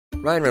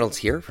Ryan Reynolds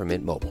here from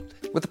Mint Mobile.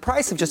 With the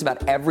price of just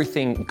about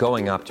everything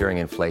going up during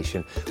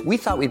inflation, we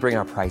thought we'd bring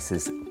our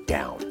prices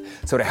down.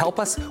 So to help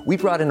us, we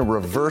brought in a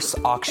reverse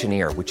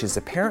auctioneer, which is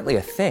apparently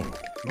a thing.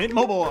 Mint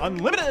Mobile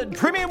Unlimited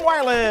Premium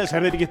Wireless.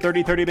 How to get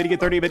 30, 30, how to get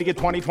 30, how to get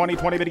 20, 20,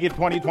 20, how to get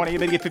 20, 20, how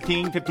to get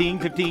 15, 15,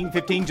 15,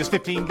 15, just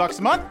 $15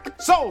 a month?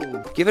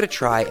 Sold! Give it a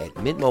try at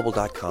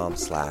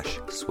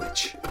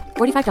mintmobile.com/switch.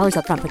 $45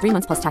 up front for 3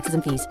 months plus taxes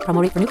and fees.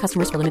 Promo rate for new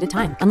customers for limited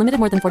time. Unlimited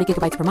more than 40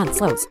 gigabytes per month.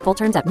 Slows full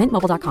terms at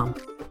mintmobile.com.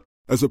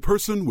 As a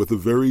person with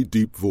a very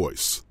deep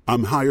voice,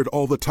 I'm hired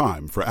all the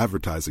time for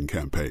advertising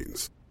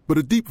campaigns. But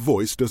a deep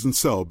voice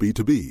doesn't sell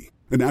B2B,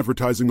 and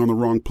advertising on the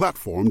wrong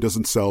platform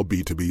doesn't sell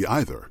B2B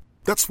either.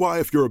 That's why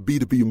if you're a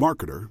B2B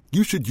marketer,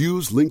 you should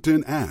use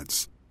LinkedIn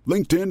ads.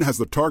 LinkedIn has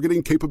the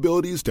targeting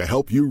capabilities to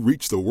help you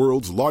reach the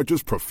world's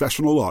largest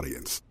professional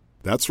audience.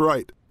 That's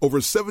right,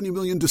 over 70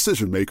 million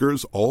decision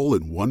makers all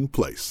in one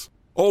place.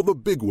 All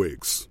the big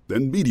wigs,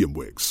 then medium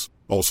wigs,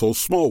 also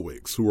small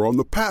wigs who are on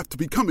the path to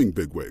becoming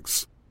big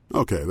wigs.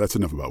 Okay, that's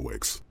enough about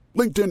wigs.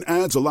 LinkedIn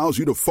ads allows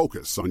you to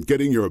focus on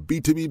getting your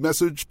B2B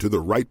message to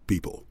the right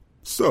people.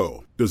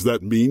 So, does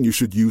that mean you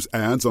should use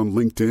ads on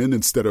LinkedIn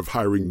instead of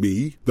hiring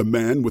me, the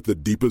man with the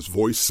deepest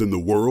voice in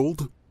the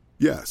world?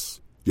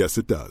 Yes. Yes,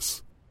 it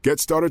does.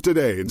 Get started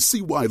today and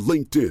see why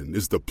LinkedIn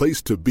is the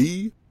place to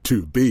be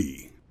to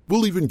be.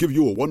 We'll even give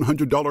you a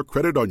 $100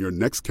 credit on your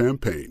next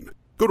campaign.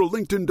 Go to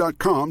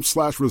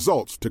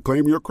linkedin.com/results to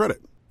claim your credit.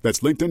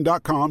 That's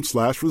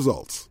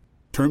linkedin.com/results.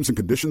 Terms and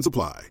conditions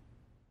apply.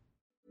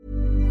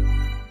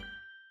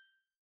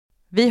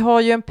 Vi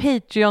har ju en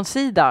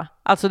Patreon-sida,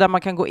 alltså där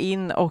man kan gå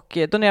in och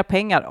donera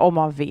pengar om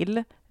man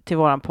vill till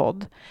våran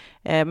podd.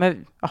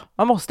 Men ja,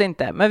 man måste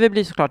inte, men vi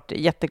blir såklart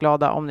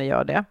jätteglada om ni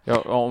gör det. Ja,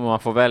 om man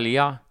får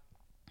välja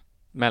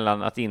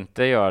mellan att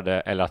inte göra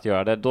det eller att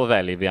göra det, då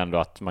väljer vi ändå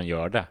att man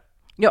gör det.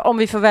 Ja, om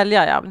vi får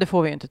välja, ja, det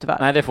får vi ju inte tyvärr.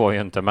 Nej, det får vi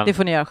ju inte. Men det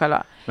får ni göra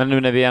själva. Men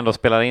nu när vi ändå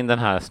spelar in den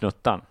här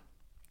snuttan,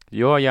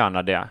 gör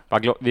gärna det.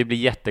 Vi blir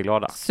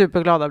jätteglada.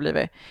 Superglada blir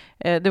vi.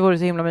 Det vore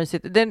så himla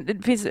mysigt.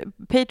 Det finns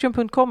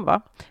patreon.com,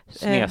 va?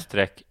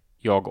 /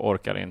 jag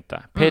orkar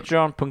inte.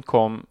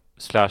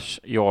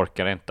 Patreon.com/jag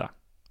orkar inte.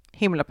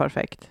 Himla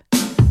perfekt.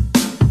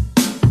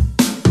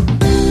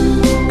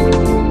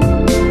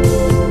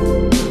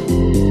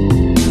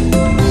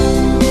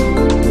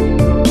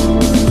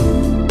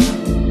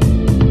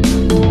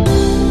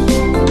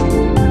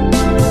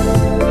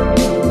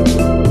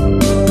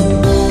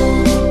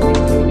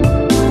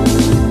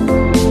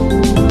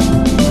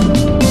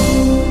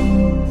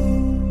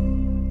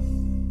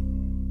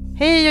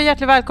 Hej och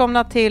hjärtligt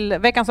välkomna till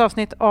veckans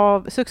avsnitt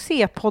av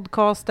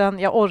succépodcasten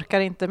Jag orkar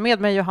inte,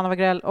 med mig Johanna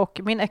Wagrell och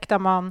min äkta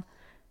man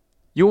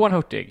Johan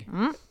Hurtig.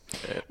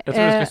 Jag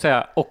tror du skulle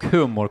säga och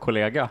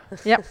humorkollega.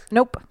 Ja,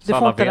 nope, du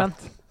får inte den.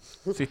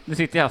 Nu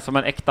sitter jag här som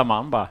en äkta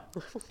man bara.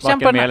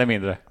 Varken mer eller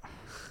mindre.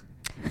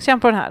 Känn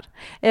på den här.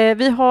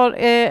 Vi har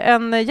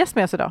en gäst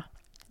med oss idag.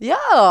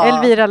 Ja!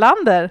 Elvira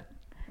Lander.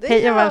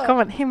 Hej och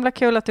välkommen. Himla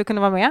kul att du kunde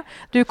vara med.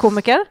 Du är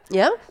komiker.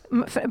 Ja.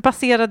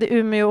 Baserad i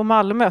Umeå och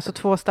Malmö, så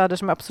 2 städer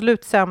som är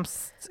absolut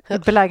sämst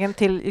belägen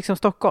till liksom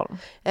Stockholm.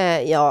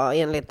 Ja,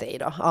 enligt dig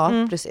då. Ja,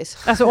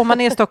 precis. Alltså om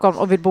man är i Stockholm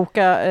och vill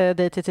boka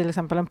dig till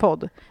exempel en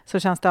podd, så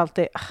känns det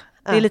alltid,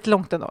 det är lite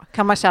långt ändå.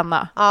 Kan man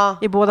känna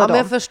i båda men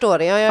jag förstår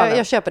det.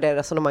 Jag köper det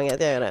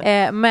resonemanget. Jag gör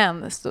det.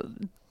 Men så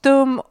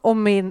dum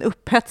om min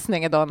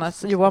upphetsning idag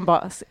när Johan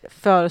bara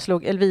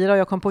föreslog Elvira och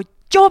jag kom på,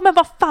 ja men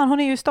vad fan, hon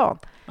är ju i stan.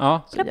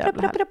 Ja.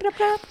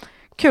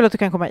 Kul att du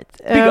kan komma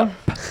hit. Big up.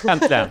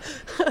 Äntligen.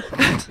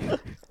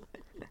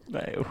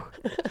 Nej,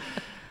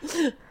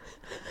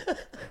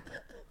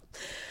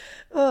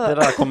 det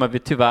där kommer vi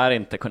tyvärr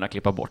inte kunna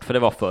klippa bort, för det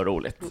var för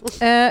roligt.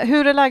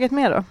 Hur är läget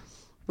med då?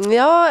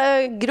 Ja,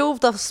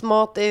 grovt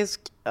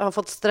astmatisk. Jag har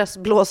fått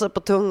stressblåsor på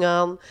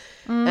tungan.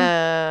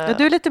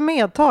 Du är lite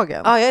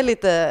medtagen. Ja, jag är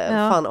lite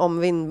fan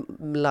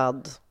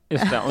omvindlad.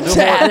 Just det.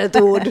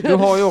 Och du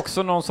har ju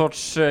också någon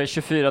sorts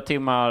 24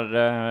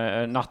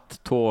 timmar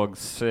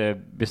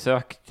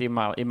nattågsbesök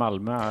i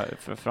Malmö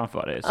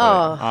framför dig.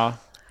 Ja.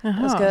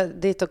 Jag ska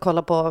dit och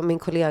kolla på min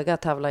kollega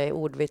tävla i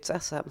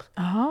ordvits-SM.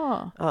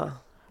 Aha. Ja.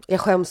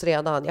 Jag skäms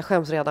redan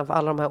för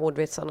alla de här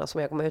ordvitsarna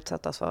som jag kommer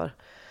utsättas för.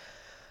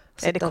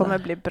 Det kommer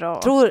bli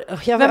bra.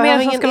 Jag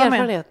har ingen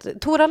erfarenhet.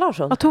 Tora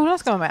Larsson. Ja, Tora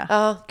ska vara med.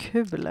 Ja.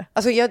 Kul.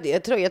 Alltså jag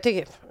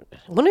tycker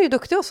hon är ju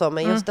duktig och så,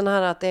 men just den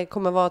här att det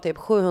kommer vara typ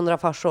 700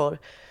 farsor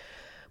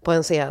på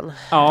en scen.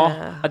 Ja,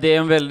 det är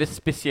en väldigt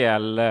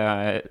speciell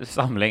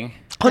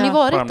samling. Har ni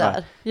varit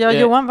där? Ja,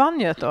 Johan vann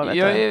ju ett år.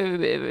 Jag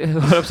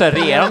höll på att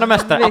regerande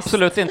mästare.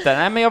 Absolut inte.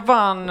 Nej, men jag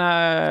vann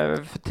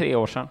för 3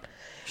 år sedan.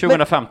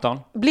 2015.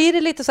 Men blir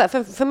det lite så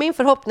här, för min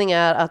förhoppning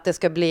är att det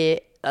ska bli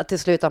att till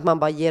slut att man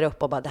bara ger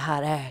upp och bara, det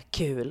här är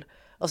kul.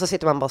 Och så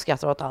sitter man bara och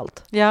skrattar åt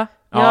allt. Ja.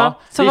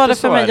 Så var det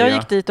för mig. Jag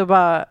gick dit och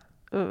bara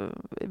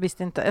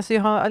visste inte. Alltså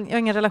jag har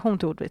ingen relation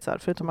till ordvitsar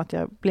förutom att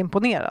jag blir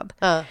imponerad.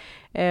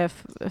 För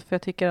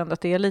jag tycker ändå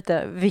att det är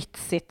lite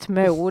vitsigt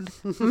med ord.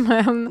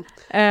 Men,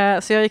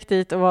 så jag gick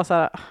dit och var så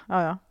här,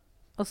 ja.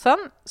 Och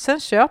sen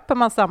köper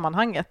man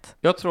sammanhanget.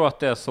 Jag tror att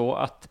det är så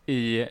att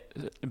i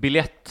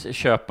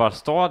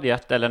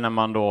biljettköparstadiet eller när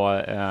man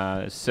då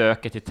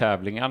söker till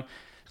tävlingen,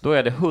 då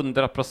är det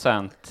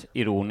 100%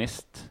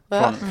 ironiskt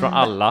från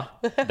alla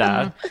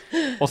där.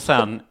 Och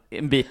sen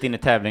en bit in i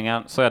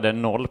tävlingen så är det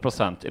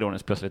 0%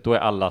 ironiskt plötsligt. Då är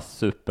alla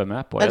super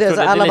med på det. Ja, det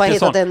är alla bara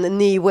hittat en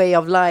ny way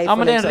of life. Ja,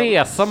 men det är en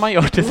resa man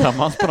gör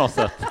tillsammans på något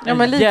sätt. Ja,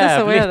 men lite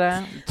så är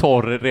det.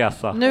 Torr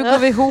resa. Nu går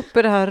vi ihop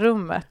i det här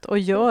rummet och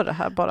gör det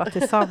här bara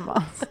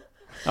tillsammans.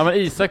 Ja, men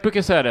Isak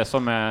brukar säga det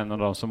som är en av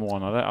de som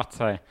ordnade att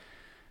säga,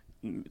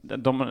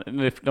 de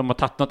har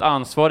tagit något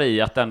ansvar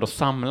i att ändå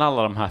samla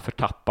alla de här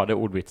förtappade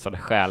ordvitsade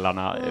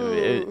själarna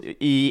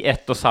i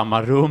ett och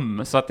samma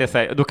rum, så att det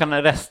säger, då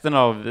kan resten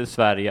av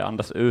Sverige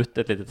andas ut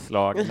ett litet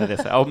slag när det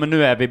säger, ja men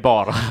nu är vi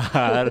bara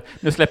här,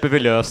 nu släpper vi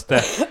lös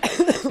det.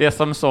 Det är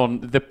som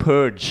sån The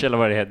Purge eller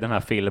vad det heter, den här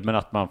filmen,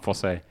 att man får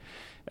sig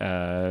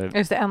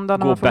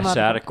gå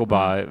bärsärk och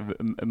bara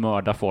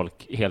mörda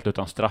folk helt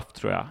utan straff,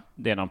 tror jag.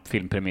 Det är någon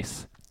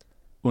filmpremiss.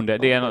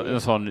 Det är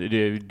en sån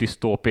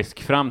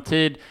dystopisk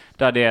framtid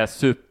där det är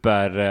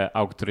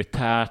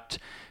superauktoritärt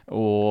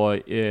och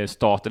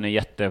staten är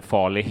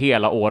jättefarlig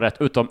hela året,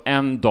 utom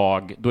en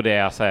dag då det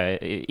är så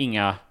här,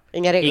 inga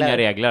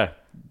regler.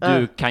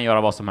 Du kan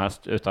göra vad som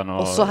helst utan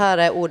att... Och så här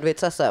är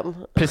ordvits-SM.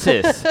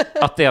 Precis,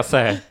 att det är så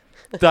här,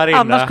 där inne...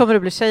 Annars kommer du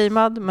bli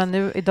shamed, men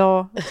nu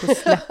idag så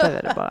släpper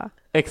vi det bara.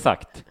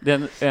 Exakt, det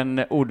är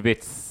en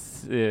ordvits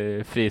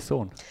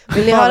frizon.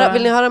 Vill ni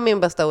höra min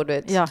bästa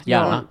ordvits? Ja,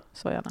 gärna.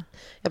 Så gärna.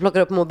 Jag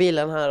plockar upp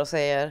mobilen här och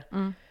säger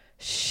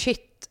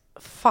shit,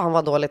 fan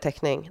vad dålig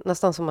teckning.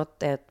 Nästan som att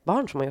det är ett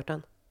barn som har gjort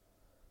den.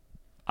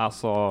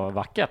 Alltså,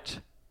 vackert.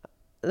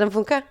 Den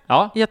funkar?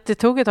 Ja. Det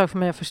tog ett tag för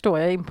mig att förstå.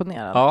 Jag är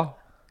imponerad. Ja.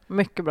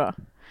 Mycket bra.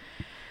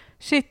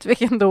 Shit,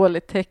 vilken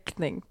dålig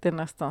teckning. Det är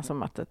nästan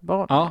som att ett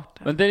barn har gjort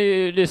den. Men det är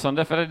ju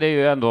lysande, för det är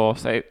ju ändå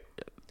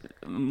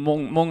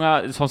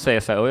många som säger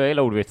så här, och jag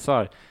gillar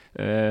ordvitsar.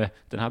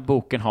 Den här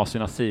boken har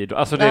sina sidor.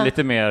 Alltså det är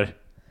lite mer...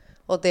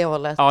 Åt det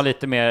hållet. Ja,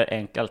 lite mer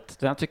enkelt.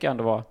 Den tycker jag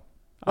ändå var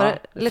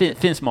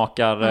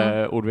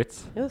finsmakar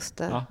ordvits. Just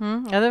det. Ja.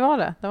 Ja, det var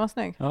det. Den var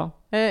snygg. Ja.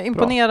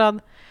 Imponerad.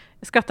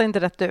 Jag skrattar inte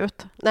rätt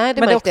ut. Nej,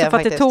 men det är också för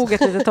att det tog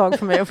ett litet tag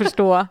för mig att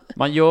förstå.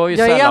 Man gör ju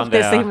jag är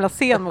alltid det. Så himla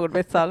sen med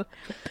ordvitsar.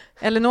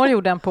 Elinor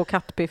gjorde en på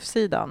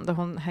kattbiff-sidan där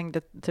hon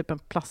hängde typ en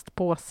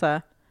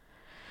plastpåse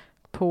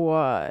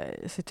på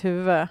sitt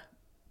huvud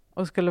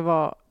och skulle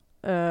vara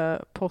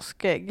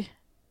påskägg.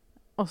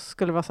 Och så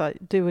skulle det vara så här,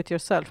 do it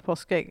yourself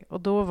påskägg.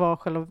 Och då var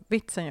själva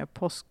vitsen ju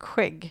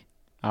påskskägg.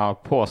 Ja,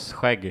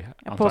 påsskägg.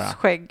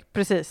 Påsskägg,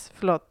 precis.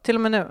 Förlåt, till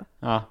och med nu.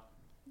 Ja.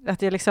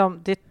 Att jag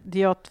liksom,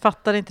 jag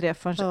fattade inte det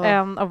förrän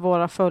en av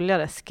våra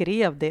följare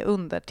skrev det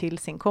under till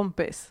sin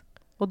kompis.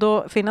 Och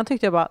då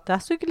tyckte jag bara, det här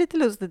såg lite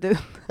lustigt ut.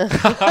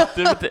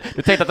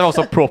 du tänkte att det var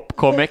så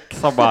prop-comic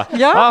som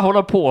bara,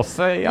 hålla på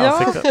sig i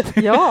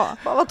ansiktet. Ja.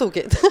 Vad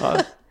tokigt. Ja.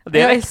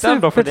 Det är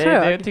ändå, för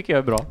det tycker jag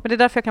är bra. Men det är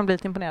därför jag kan bli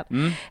lite imponerad.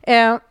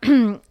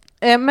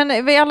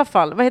 Men i alla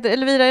fall, vad heter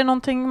Elvira, är det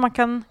någonting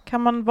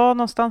kan man vara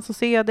någonstans och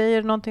se dig?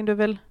 Är det någonting du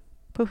vill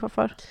puffa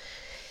för?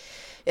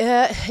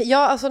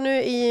 Ja, alltså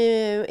nu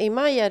i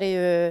maj är det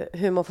ju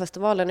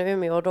humorfestivalen i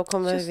Umeå, och då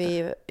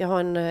kommer jag har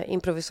en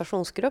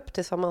improvisationsgrupp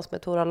tillsammans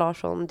med Tora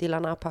Larsson,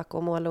 Dilan Apak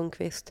och Moa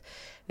Lundqvist.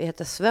 Vi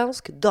heter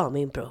Svensk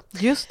Damimpro.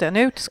 Just det,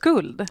 nu ut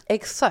skuld.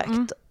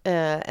 Exakt.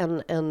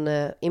 En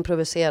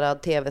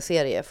improviserad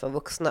tv-serie för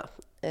vuxna.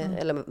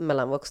 Eller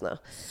mellan vuxna.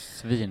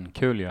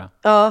 Svinkul, ja.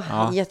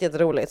 Ja,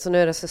 jätteroligt. Så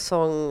nu är det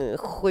säsong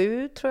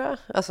 7, tror jag.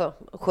 Alltså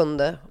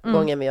 7:e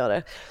gången vi gör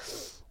det.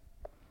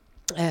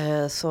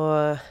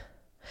 Så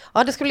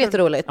ja, det ska bli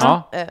jätteroligt.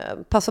 Ja.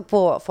 Passa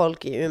på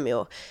folk i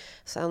Umeå.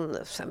 Sen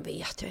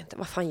vet jag inte,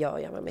 vad fan gör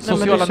jag med mitt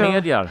sociala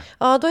medier?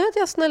 Ja, då heter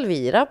jag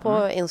Elvira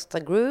på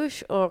Instagram,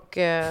 och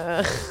det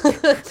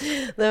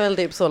är väl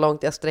typ så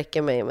långt jag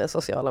sträcker mig med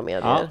sociala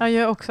medier. Ja,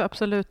 jag är också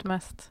absolut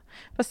mest.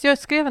 Fast jag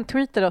skrev en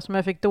tweet idag som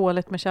jag fick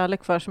dåligt med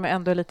kärlek för, som jag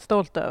ändå är lite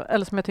stolt över,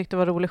 eller som jag tyckte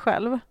var rolig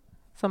själv,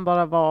 som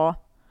bara var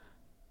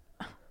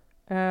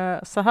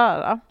så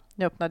här.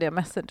 Jag öppnade det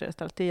Messenger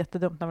istället. Det är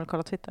jättedumt när man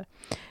kollar Twitter.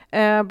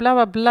 Bla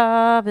bla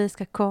bla, vi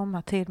ska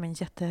komma till min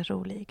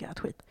jätteroliga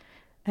tweet.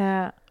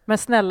 Men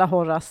snälla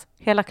Horace,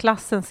 hela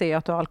klassen ser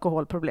att du har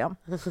alkoholproblem.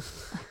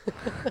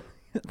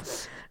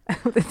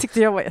 Det tyckte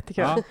jag var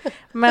jättekul. Ja.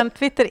 Men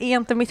Twitter är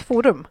inte mitt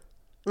forum.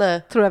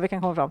 Nej. Tror jag vi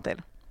kan komma fram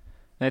till.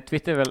 Nej,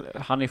 Twitter är väl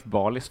Hanif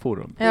Balis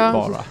forum.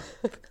 Bara.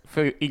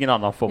 För ingen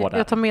annan får vara där.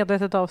 Jag tar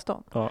medvetet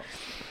avstånd.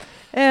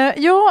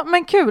 Ja,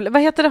 men kul.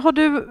 Vad heter det?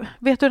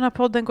 Vet du hur den här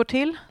podden går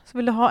till? Så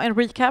vill du ha en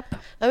recap?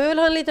 Ja, vi vill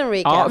ha en liten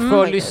recap. Ja,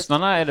 för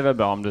lyssnarna är det väl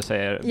bra om du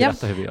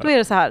berättar hur vi gör. Då är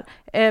det så här.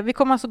 Vi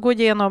kommer alltså gå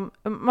igenom,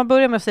 man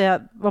börjar med att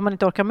säga vad man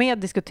inte orkar med,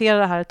 diskutera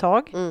det här ett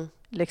tag.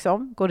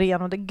 Liksom, går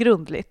igenom det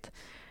grundligt.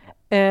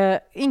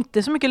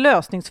 Inte så mycket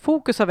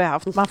lösningsfokus har vi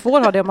haft. Man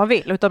får ha det om man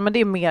vill, men det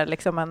är mer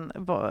liksom en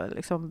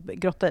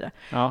grotta i det.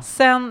 Ja.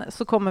 Sen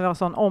så kommer vi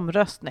ha en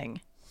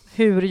omröstning.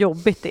 Hur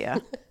jobbigt det är.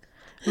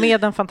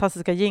 Med den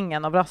fantastiska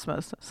jingeln av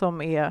Rasmus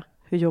som är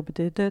hur jobbigt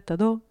är detta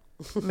då?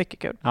 Mycket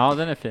kul. Ja,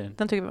 den är fin.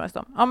 Den tycker vi mest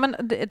om. Ja, men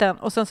den.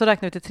 Och sen så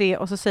räknar vi till 3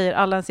 och så säger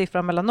alla en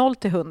siffra mellan 0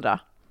 till 100.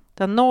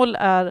 Där 0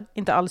 är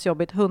inte alls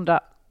jobbigt, 100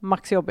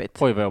 max jobbigt.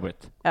 Oj, vad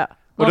jobbigt. Ja.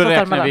 Och då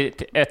räknar vi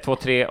till 1, 2,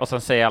 3 och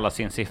sen säger alla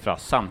sin siffra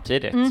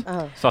samtidigt.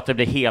 Så att det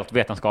blir helt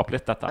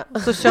vetenskapligt detta.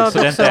 Så kör vi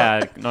det inte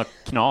är något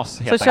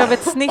knas. Så kör vi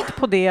ett snitt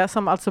på det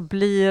som alltså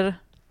blir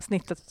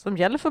snittet som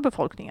gäller för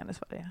befolkningen i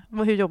Sverige.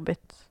 Hur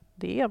jobbigt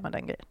det är med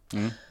den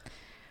grejen.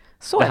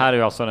 Så. Det här är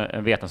ju alltså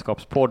en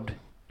vetenskapspodd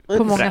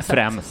på många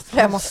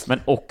främst. Men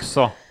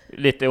också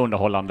lite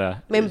underhållande.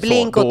 Med en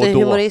blink åt det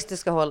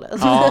humoristiska hållet.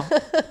 Ja,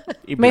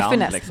 ibland, med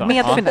finess. Liksom.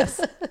 Med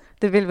finess.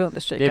 Det vill vi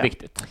understryka. Det är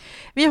viktigt.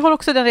 Vi har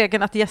också den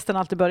regeln att gästen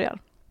alltid börjar.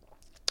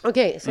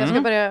 Okej, så jag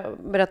ska börja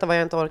berätta vad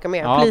jag inte orkar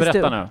med. Ja, Please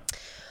berätta do. nu.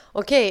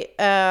 Okej,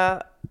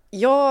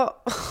 jag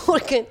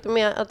orkar inte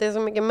med att det är så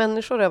mycket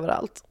människor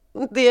överallt.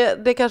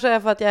 Det kanske är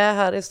för att jag är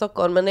här i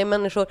Stockholm, men det är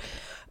människor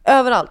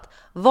överallt.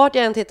 Vart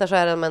jag än tittar så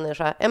är det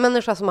en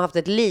människa som har haft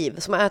ett liv,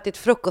 som har ätit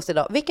frukost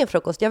idag. Vilken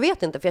frukost? Jag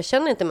vet inte, för jag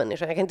känner inte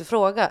människan. Jag kan inte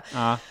fråga.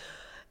 Ja.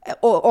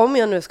 Och om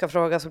jag nu ska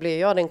fråga så blir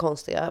jag den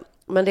konstiga.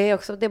 Men det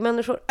är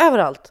människor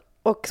överallt.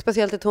 Och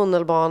speciellt i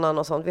tunnelbanan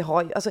och sånt.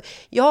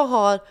 Jag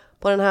har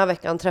på den här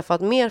veckan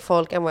träffat mer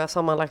folk än vad jag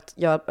sammanlagt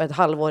gör ett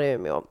halvår i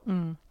Umeå.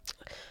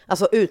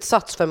 Alltså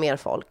utsatts för mer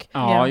folk.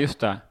 Ja, just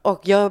det.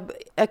 Och jag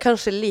är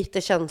kanske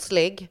lite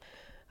känslig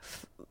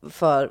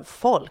för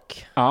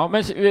folk. Ja,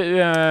 men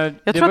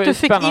jag tror att du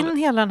fick in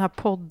hela den här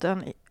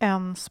podden i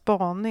en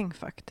spaning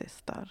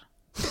faktiskt där.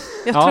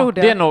 Jag tror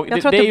det. Det är, nog,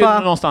 jag det är ju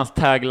någonstans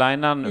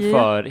taglinen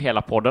för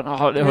hela podden.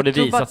 Har det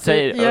visat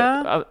sig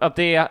att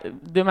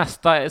det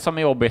mesta som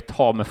är jobbigt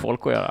har med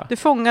folk att göra. Du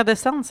fångade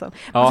essensen.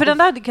 Ja. För den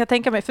där kan jag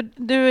tänka mig, för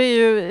du är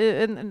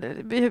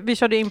ju vi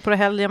körde in på det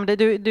helgen, men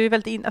du är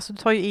väldigt alltså du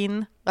tar ju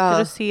in det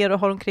du ser och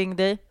har omkring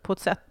dig på ett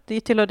sätt.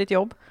 Det tillhör ditt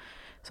jobb.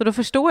 Så då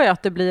förstår jag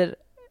att det blir,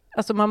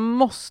 alltså man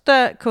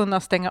måste kunna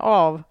stänga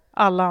av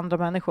alla andra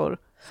människor,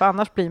 för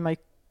annars blir man ju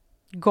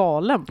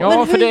galen på.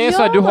 Ja, för det är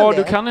så här,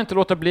 du kan inte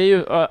låta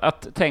bli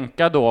att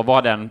tänka då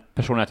vad den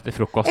personen äter till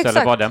frukost. Exakt.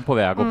 Eller vad den på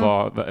väg och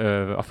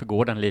varför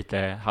går den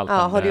lite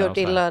haltande. Ja, har du gjort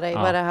illa dig?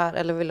 Vad är det här?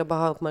 Eller vill du bara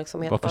ha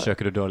uppmärksamhet? Vad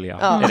försöker du dölja?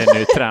 Är det en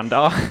ny trend?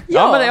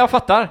 Ja, men jag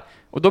fattar.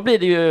 Och då blir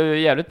det ju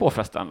jävligt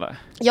påfrestande.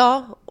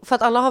 Ja, för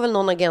att alla har väl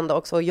någon agenda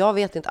också. Och jag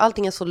vet inte,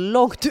 allting är så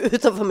långt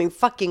utanför min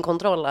fucking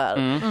kontroll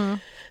här.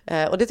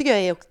 Och det tycker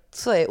jag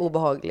också är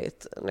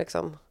obehagligt.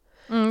 Liksom.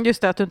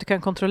 Just det, att du inte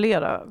kan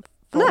kontrollera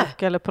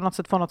folk eller på något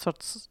sätt få något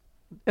sorts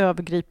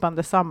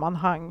övergripande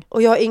sammanhang.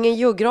 Och jag har ingen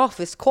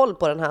geografisk koll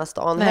på den här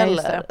stan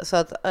heller. Så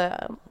att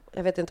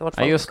jag vet inte vart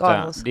folk just ska.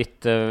 Det.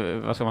 Ditt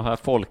vad ska man säga,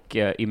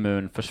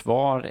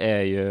 folkimmunförsvar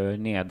är ju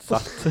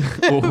nedsatt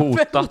och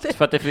hotat.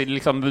 För att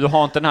du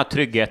har inte den här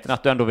tryggheten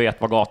att du ändå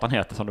vet vad gatan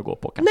heter som du går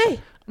på. Kanske.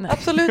 Nej,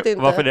 absolut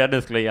inte. Varför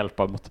det skulle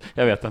hjälpa mot?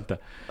 Jag vet inte.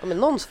 Ja, men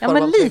någon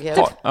form av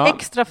lite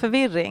extra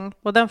förvirring.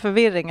 Och den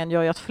förvirringen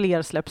gör ju att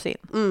fler släpps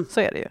in. Så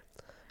är det ju.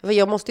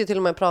 Jag måste ju till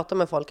och med prata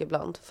med folk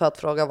ibland för att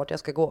fråga vart jag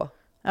ska gå.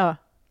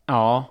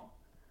 Ja.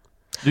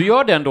 Du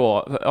gör det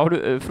ändå.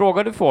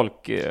 Frågar du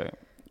folk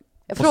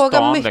jag frågar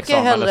stan, mycket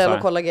liksom, hellre än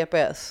att kolla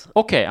GPS.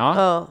 Okej,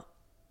 ja.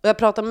 Jag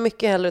pratar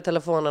mycket hellre i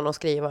telefonen och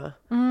skriva.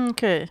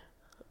 Okej.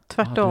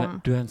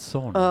 Tvärtom. Du är en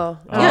sån. Ja.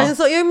 Men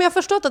jag har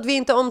förstått att vi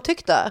inte är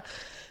omtyckta.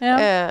 Ja.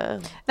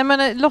 Nej,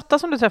 men Lotta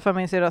som du träffar,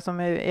 min syrra som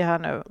är här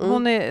nu,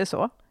 hon är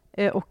så.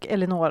 Och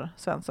Elinor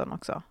Svensson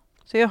också.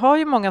 Så jag har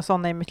ju många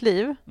sådana i mitt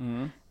liv.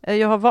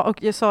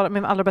 Jag sa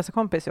min allra bästa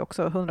kompis är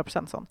också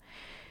 100% sån.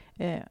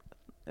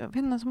 Jag vet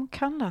inte om hon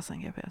kan läsa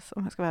en GPS,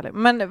 om jag ska vara ärlig.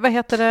 Men vad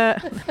heter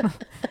det?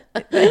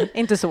 Nej,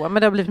 inte så,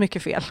 men det har blivit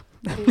mycket fel.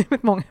 Det har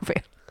blivit många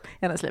fel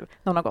i hennes liv.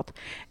 Någon har gått.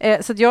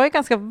 Så att jag är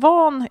ganska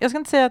van. Jag ska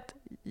inte säga att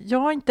jag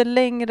har inte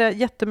längre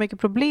jättemycket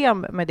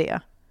problem med det.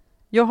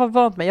 Jag har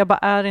vant mig. Jag bara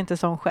är inte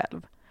sån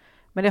själv.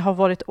 Men det har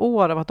varit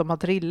år av att de har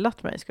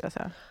drillat mig, skulle jag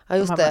säga. Ja,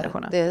 just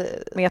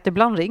Men att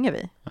ibland ringer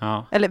vi.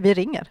 Ja. Eller vi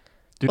ringer.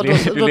 Och då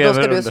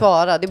ska du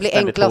svara. Det blir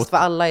enklast för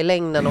alla i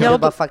längden om du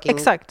bara fucking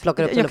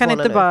plockar upp telefonen. Jag kan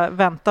inte bara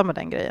vänta med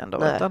den grejen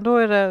då. Utan då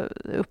är det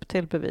upp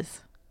till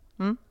bevis.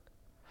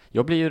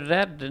 Jag blir ju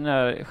rädd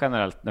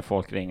generellt när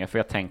folk ringer. För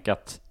jag tänker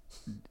att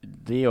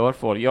det gör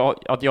folk.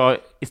 Att jag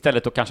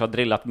istället då kanske har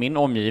drillat min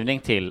omgivning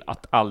till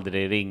att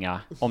aldrig ringa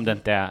om det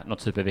inte är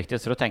något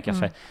superviktigt. Så då tänker jag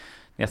så här,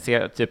 när jag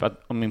ser typ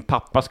att om min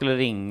pappa skulle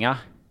ringa.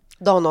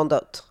 Då har någon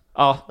dött.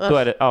 Ja, då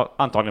är det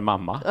antagligen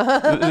mamma.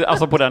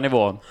 Alltså på den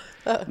nivån.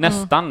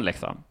 Nästan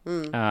liksom.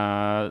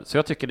 Så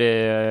jag tycker det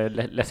är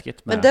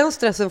läskigt. Men den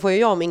stressen får ju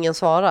jag om ingen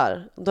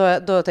svarar.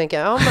 Då tänker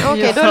jag,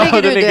 okej, då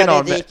ligger du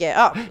död i diket.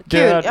 Ja,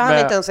 kul, jag hann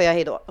inte ens säga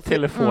hej då.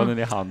 Telefonen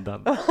i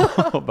handen.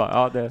 Och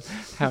bara, det är en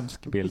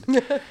hemsk bild.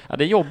 Ja,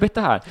 det är jobbigt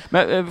det här.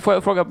 Men får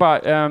jag fråga bara,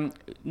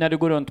 när du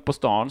går runt på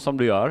stan som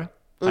du gör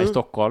här i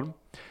Stockholm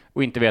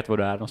och inte vet var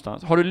du är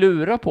någonstans. Har du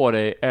lurar på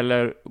dig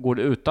eller går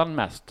du utan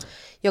mest?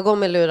 Jag går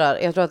med lurar.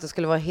 Jag tror att det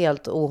skulle vara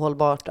helt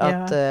ohållbart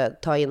att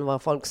ta in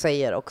vad folk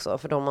säger också.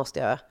 För då måste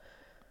jag...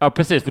 Ja,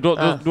 precis. För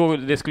då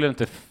det skulle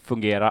inte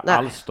fungera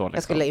alls då. Liksom.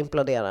 Jag skulle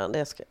implodera.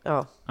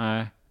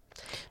 Nej.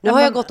 Nu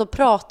har jag gått och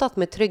pratat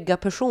med trygga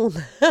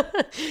personer.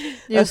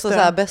 Alltså så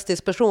här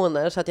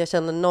bästispersoner, så att jag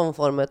känner någon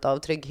form av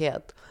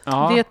trygghet.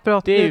 Ja, det är ett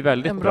bra, det är ju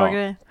väldigt en bra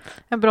grej.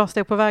 En bra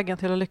steg på vägen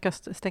till att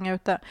lyckas stänga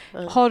ut det.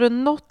 Har du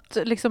något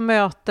liksom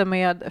möte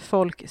med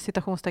folk,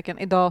 citationstecken,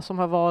 idag som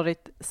har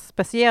varit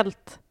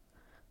speciellt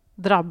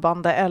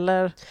drabbande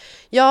eller?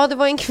 Ja, det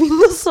var en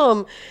kvinna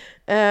som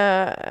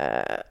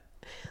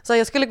så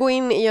jag skulle gå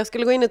in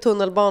i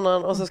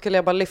tunnelbanan och så skulle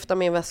jag bara lyfta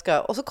min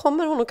väska och så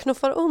kommer hon och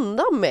knuffar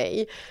undan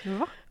mig.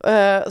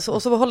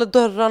 Och så håller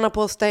dörrarna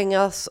på att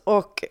stängas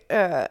och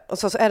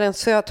så är det en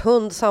söt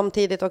hund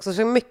samtidigt också, så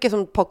det är mycket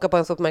som pockar på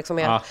ens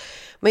uppmärksamhet. Ja.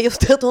 Men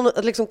just det att hon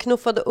liksom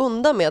knuffade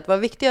undan mig, att det var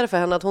viktigare för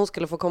henne att hon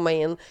skulle få komma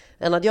in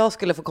än att jag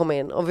skulle få komma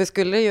in. Och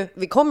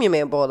vi kom ju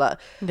med båda.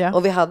 Ja.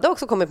 Och vi hade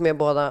också kommit med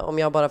båda om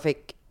jag bara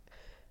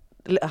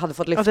hade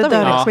fått lyfta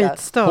mig.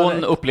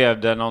 Hon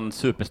upplevde någon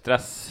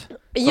superstress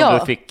som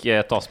du fick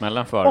ta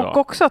smällen för. Och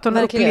också att hon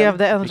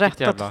upplevde en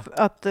rätt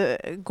att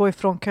gå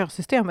ifrån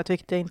kösystemet,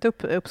 vilket jag inte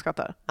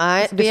uppskattar.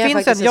 Nej, alltså, det är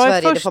faktiskt i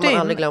Sverige, det får man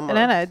aldrig glömma.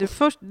 Nej,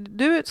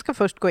 du ska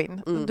först gå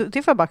in.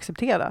 Det får jag bara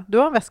acceptera. Du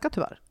har en väska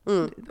tyvärr.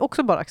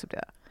 Också bara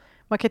acceptera.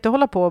 Man kan inte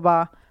hålla på och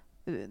bara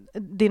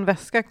din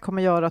väska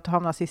kommer göra att du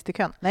hamnar sist i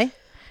kön. Nej.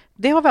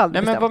 Det har vi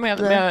aldrig bestämt. Men vad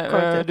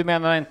menar du?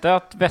 Menar inte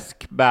att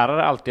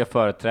väskbärare alltid har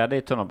företräde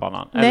i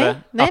tunnelbanan?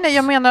 Nej,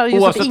 jag menar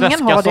just att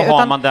ingen har det. Så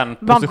har man den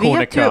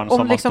position i kön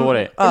som man står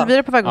i. Elvira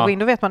är på väg att gå in,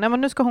 då vet man,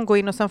 men nu ska hon gå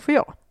in och sen får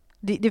jag.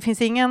 Det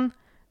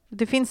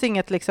finns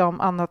inget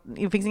liksom annat,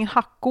 det finns ingen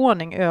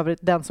hackordning över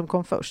den som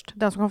kom först.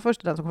 Den som kom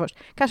först.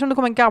 Kanske om det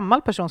kommer en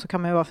gammal person så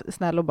kan man ju vara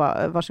snäll och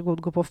bara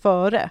varsågod gå på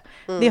före.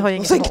 Det har jag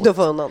inget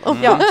emot.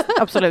 Ja,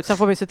 absolut. Sen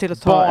får vi se till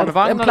att ta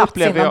en plats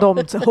innan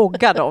de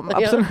hoggar dem.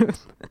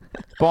 Absolut.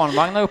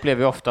 Barnvagnar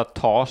upplever ju ofta att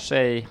tar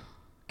sig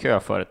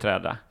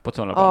köföreträde på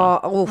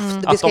tunnelbanan.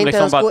 Vi ska inte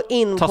ens gå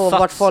in på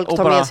vart folk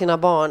tar med sina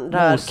barn.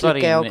 Där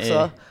klickar jag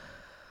också.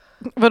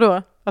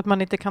 Vadå? Att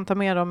man inte kan ta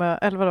med dem,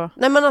 eller vadå?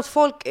 Nej, men att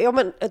folk,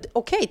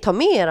 okej, ta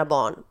med era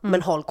barn,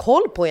 men håll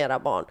koll på era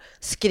barn.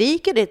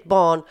 Skriker ditt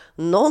barn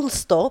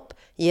nonstop,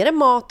 ge det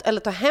mat eller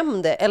ta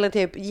hem det, eller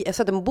typ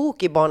sätt en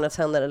bok i barnets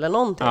händer eller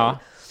någonting. Ja.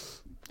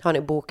 Har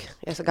ni bok?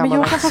 Jag är så gammal. Men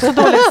jag kan få så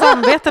dåligt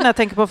samvete när jag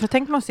tänker på, för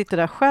tänk man sitter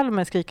där själv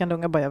med en skrikande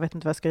unga, bara jag vet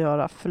inte vad jag ska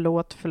göra.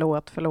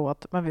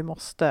 Förlåt, men vi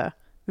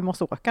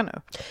måste åka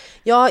nu.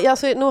 Ja,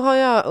 alltså, nu har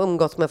jag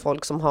umgått med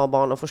folk som har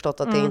barn och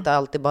förstått att det inte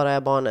alltid bara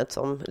är barnet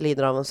som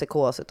lider av en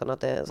psykos, utan att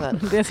det är så här.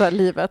 Det är så här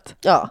livet.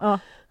 Ja.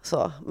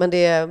 Så. Men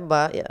det är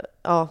bara,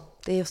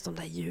 det är just de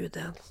där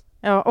ljuden.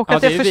 Ja, och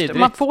att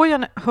man får ju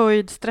en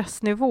höjd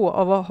stressnivå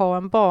av att ha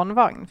en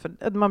barnvagn.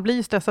 För man blir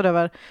ju stressad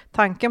över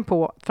tanken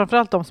på,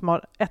 framförallt de som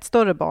har ett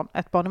större barn,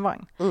 ett barn i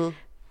vagn.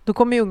 Då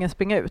kommer ju ungen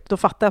springa ut. Då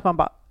fattar jag att man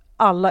bara,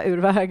 alla ur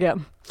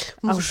vägen.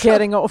 I'm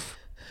getting off.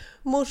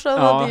 Morsan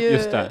hade ju,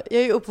 jag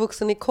är ju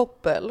uppvuxen i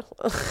Koppel.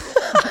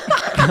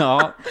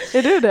 Ja.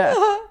 Är du det?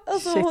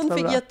 Alltså hon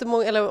fick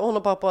jättemånga, eller hon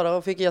och pappa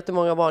då, fick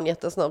jättemånga barn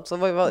jättesnabbt. Så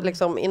vi var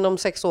liksom, inom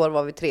 6 år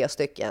var vi 3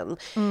 stycken.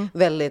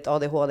 Väldigt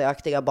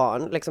ADHD-aktiga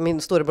barn. Liksom,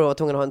 min storebror var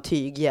tvungen att ha en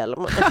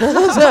tyghjälm.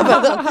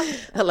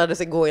 Han lärde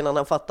sig gå innan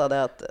han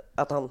fattade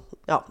att han,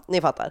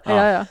 ni fattar.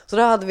 Ja. Så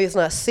då hade vi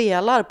såna här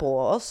selar på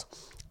oss.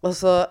 Och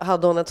så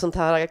hade hon ett sånt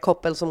här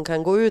koppel som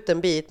kan gå ut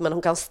en bit, men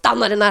hon kan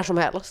stanna det när som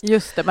helst.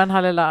 Just det, men den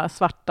här lilla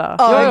svarta.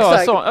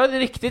 Ja, ett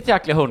riktigt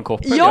jäkla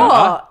hundkoppel.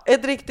 Ja,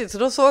 ett riktigt. Så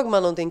då såg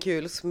man någonting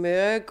kul,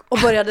 smög och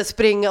började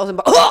springa och sen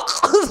bara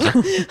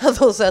hade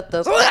hon sett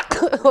den, så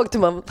åkte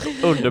man.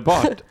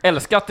 Underbart.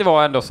 Älskar att det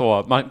var ändå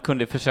så. Man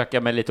kunde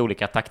försöka med lite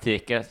olika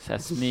taktiker. Så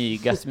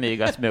här,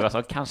 smyga,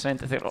 så kanske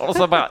inte ser. Och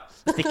så bara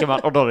sticker man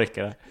och då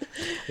rycker det.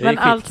 Men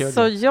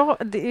alltså,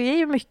 det är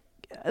ju mycket,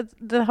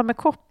 det här med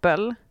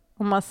koppel.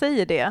 Om man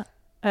säger det,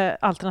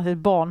 alternativt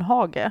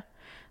barnhage,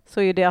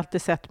 så är det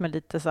alltid sett med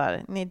lite så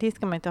här, nej, det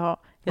ska man inte ha.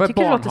 Vad är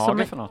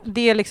barnhage för något?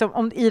 Det är liksom,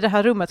 om i det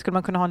här rummet skulle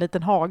man kunna ha en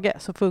liten hage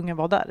så får ungen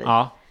vara där i.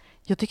 Ja.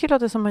 Jag tycker det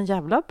låter som en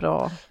jävla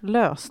bra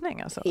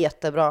lösning. Alltså.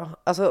 Jättebra.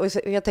 Alltså,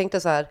 jag tänkte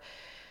så här,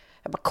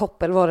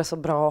 koppel var det så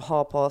bra att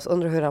ha på oss.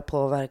 Undrar hur det har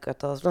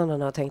påverkat oss.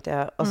 Tänkte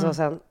jag. Och så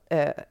sen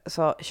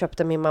så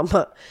köpte min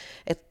mamma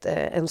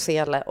en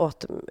sele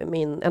åt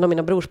en av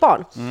mina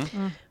brorsbarn.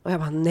 Och jag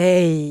bara,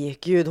 nej,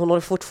 gud, hon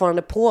håller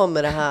fortfarande på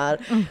med det här.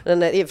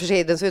 I och för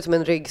sig, den ser ut som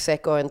en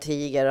ryggsäck och en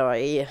tiger och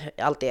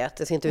allt det.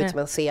 Det ser inte ut som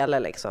en sele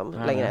liksom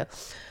längre.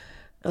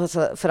 Och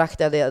så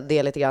föraktade jag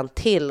det lite grann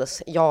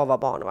tills jag var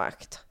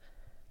barnvakt.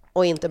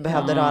 Och inte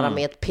behövde röra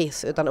mig ett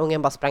piss, utan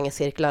ungen bara sprang i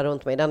cirklar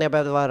runt mig. Den jag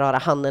behövde var röra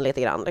handen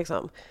lite grann.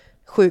 Liksom.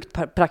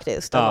 Sjukt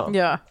praktiskt.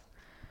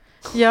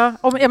 Ja,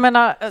 och jag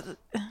menar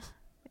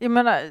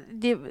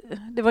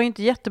det var ju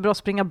inte jättebra att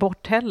springa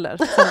bort heller.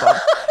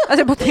 Alltså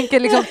jag bara tänker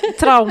liksom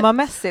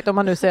traumamässigt, om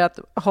man nu säger att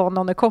ha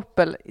någon i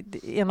koppel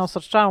är någon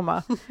sorts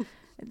trauma.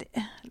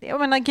 Jag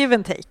menar give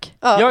and take.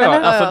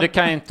 Alltså du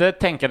kan ju inte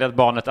tänka dig att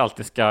barnet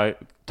alltid ska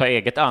ta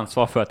eget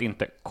ansvar för att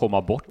inte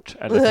komma bort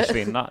eller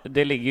försvinna.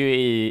 Det ligger ju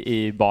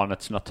i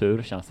barnets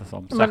natur, känns det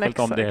som. Särskilt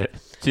om det är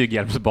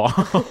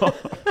tyghjälpsbarn.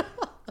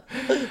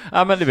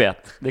 Ja, men du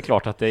vet, det är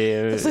klart att det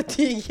är Alltså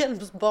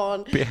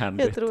tyghjälmsbarn.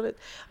 behändigt. Helt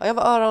roligt. Ja, jag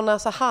var öron,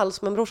 näsa,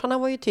 hals, men brorsan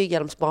han var ju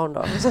tyghjälmsbarn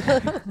då.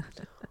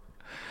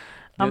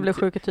 Han blev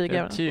sjuk i En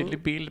tyghjälm.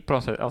 tydlig bild på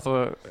något sätt.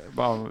 Alltså,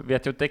 man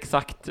vet ju inte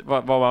exakt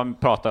vad man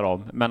pratar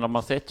om, men om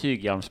man säger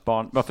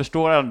tyghjälmsbarn, man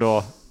förstår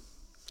ändå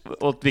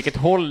åt vilket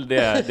håll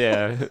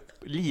det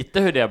lite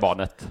hur det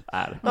barnet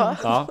är.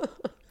 Ja,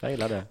 jag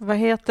gillar det. Vad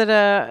heter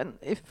det,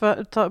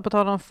 på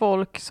tal om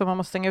folk som man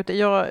måste stänga ut?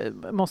 Jag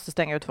måste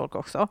stänga ut folk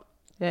också,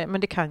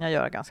 men det kan jag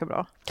göra ganska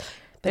bra.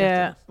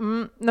 Nej,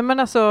 men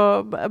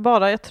alltså,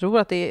 bara jag tror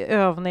att det är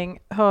övning,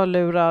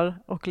 hörlurar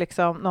och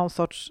liksom någon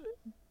sorts,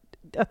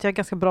 att jag är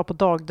ganska bra på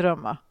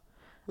dagdrömma.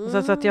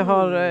 Så att jag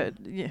har,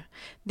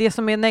 det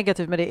som är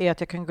negativt med det är att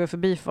jag kan gå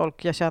förbi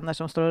folk jag känner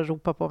som står och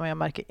ropar på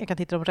mig. Jag kan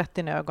titta dem rätt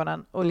in i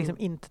ögonen och liksom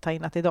inte ta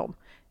in att det är dem.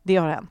 Det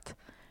har hänt.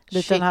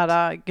 Lite den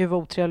här, gud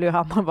vad otrevlig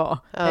Johanna var,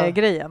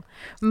 grejen.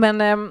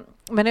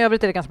 Men i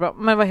övrigt är det ganska bra.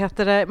 Men vad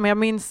heter det? Men jag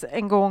minns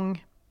en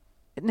gång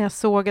när jag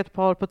såg ett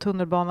par på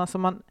tunnelbanan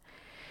som man,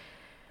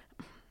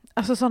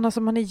 alltså sådana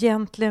som man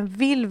egentligen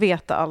vill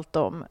veta allt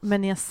om,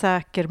 men i en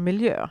säker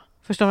miljö.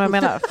 Förstår du vad jag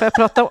menar? För jag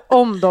pratade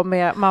om dem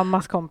med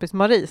mammas kompis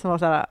Marie som var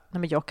så här, nej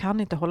men jag kan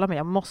inte hålla med,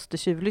 jag måste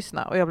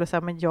tjuvlyssna. Och jag blev så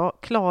här, men jag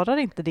klarar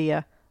inte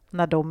det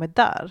när de är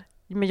där.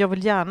 Men jag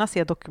vill gärna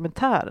se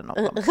dokumentären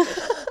om dem.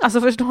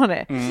 Alltså förstår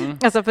ni?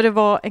 Alltså för det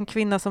var en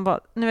kvinna som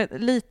var, ni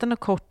vet, liten och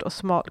kort och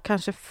smal,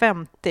 kanske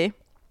 50.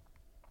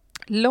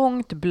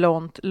 Långt,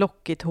 blont,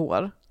 lockigt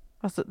hår.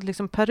 Alltså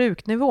liksom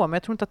peruknivå, men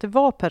jag tror inte att det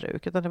var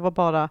peruk, utan det var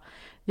bara,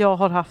 jag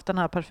har haft den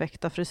här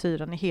perfekta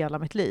frisyren i hela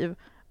mitt liv.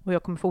 Och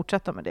jag kommer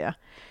fortsätta med det.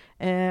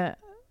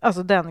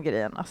 Alltså den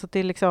grejen. Alltså det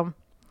är liksom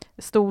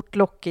stort,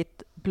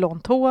 lockigt,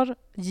 blont hår.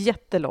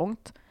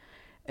 Jättelångt.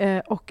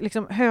 Och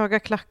liksom höga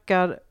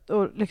klackar.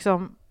 Och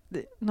liksom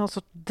någon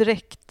sorts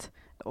dräkt.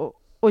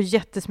 Och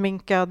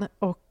jättesminkad.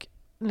 Och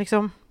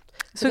liksom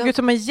såg ut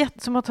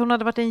som att hon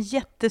hade varit en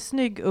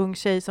jättesnygg ung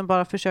tjej som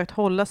bara försökt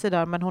hålla sig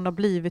där. Men hon har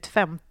blivit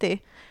 50.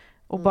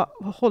 Och bara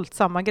hållit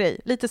samma grej.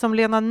 Lite som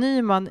Lena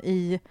Nyman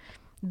i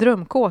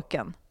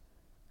Drömkåken.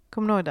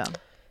 Kommer du ihåg den?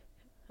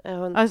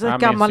 Alltså en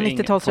gammal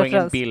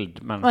 90-talsreferens.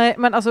 Bild, men... Nej,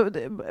 men alltså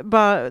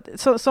bara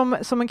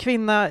som en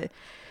kvinna,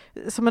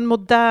 som en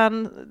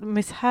modern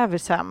Miss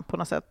Havisham på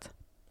något sätt.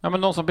 Ja,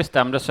 men någon som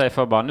bestämde sig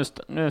för bara,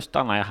 nu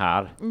stannar jag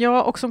här.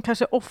 Ja, och som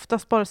kanske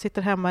oftast bara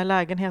sitter hemma i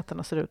lägenheten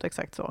och ser ut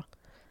exakt så.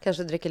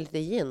 Kanske dricker lite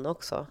gin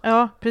också.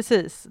 Ja,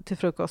 precis, till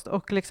frukost.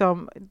 Och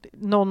liksom,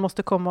 någon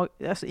måste komma och,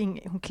 alltså,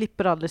 hon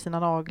klipper aldrig sina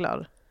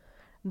naglar.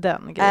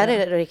 Den grejen. Är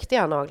det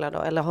riktiga naglar då?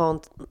 Eller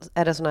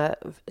är det såna,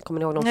 kommer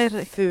ni ihåg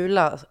de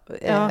fula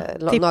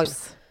naglar?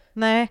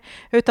 Nej,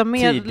 utan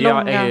mer tidiga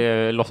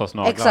långa...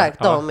 låtsasnaglar. Exakt,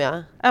 de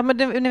ja. Ja, men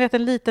ni vet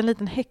en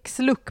liten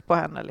häxlook på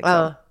henne.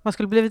 Liksom. Man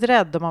skulle blivit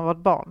rädd om man var ett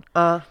barn.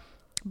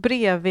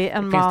 Bredvid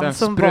en man som var... Finns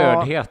det en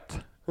sprödhet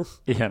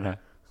i henne?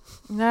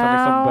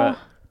 Ja.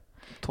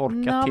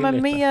 Torka till men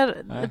lite.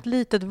 Mer ett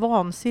litet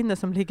vansinne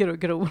som ligger och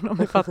gror, om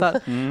ni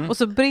fattar. Och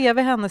så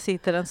bredvid henne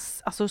sitter en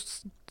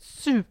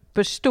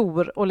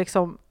superstor och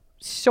liksom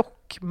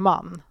tjock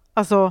man.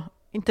 Alltså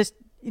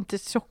inte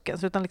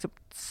tjockens, utan liksom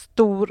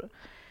stor.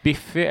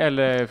 Biffig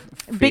eller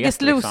fet?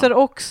 Biggest Loser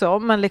liksom. Också,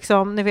 men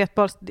liksom ni vet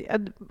bara.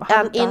 Är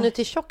han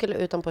inuti tjock eller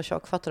utanpå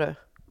tjock, fattar du?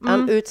 Är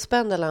han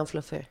utspänd eller är han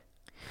fluffig?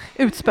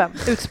 Utspänd.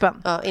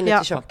 Ja,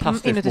 inuti tjock.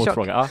 Fantastisk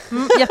motfråga.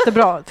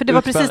 Jättebra, för det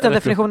var precis den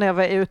definitionen jag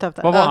var ute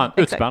efter. Vad var han?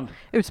 Utspänd?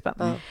 Utspänd.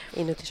 Ja,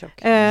 inuti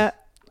tjock.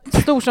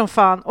 Stor som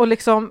fan och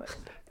liksom,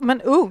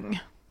 men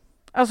ung.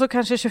 Alltså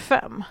kanske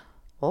 25.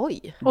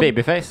 Oj.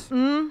 Babyface.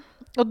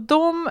 Och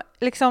de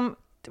liksom,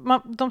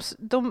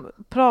 de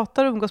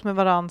pratar och umgås med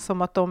varandra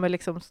som att de är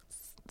liksom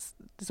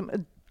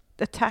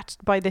attached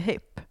by the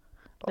hip.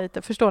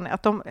 Lite, förstår ni?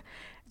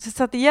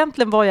 Så att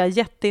egentligen var jag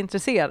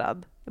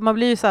jätteintresserad. Man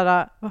blir ju så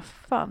här, vad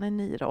fan är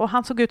ni då? Och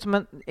han såg ut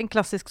som en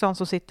klassisk sån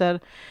som sitter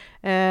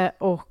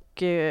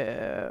och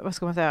vad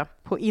ska man säga,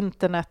 på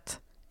internet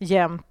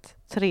jämt,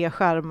 3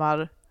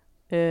 skärmar,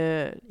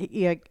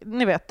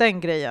 ni vet den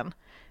grejen.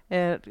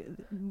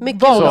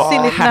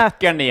 Vansinnigt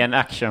hackern i en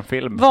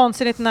actionfilm.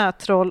 Vansinnigt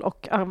nättroll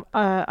och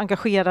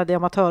engagerad i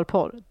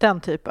amatörporr.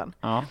 Den typen.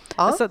 Ja.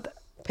 Alltså,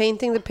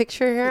 painting the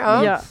picture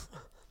here. Ja.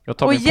 Jag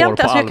tar och min porr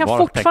på allvar. Jag kan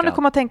fortfarande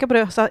komma att tänka på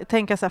det och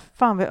tänka så här,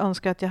 fan vad jag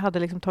önskar att jag hade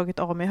liksom tagit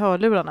av mig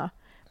hörlurarna.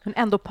 Men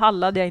ändå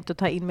pallade jag inte att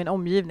ta in min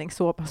omgivning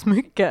så pass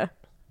mycket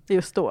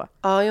just då.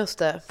 Ja, just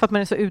det. För att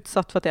man är så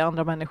utsatt för att det är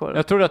andra människor.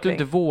 Jag trodde att du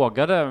inte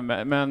vågade,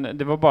 men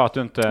det var bara att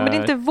du inte... Men det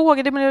är inte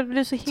vågade, men det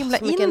blir så himla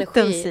så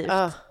intensivt.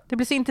 Det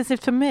blir så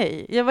intensivt för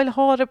mig. Jag vill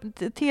ha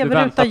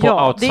tv-ruta,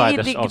 ja.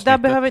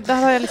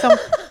 Där har jag liksom...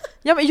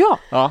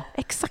 Ja.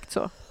 Exakt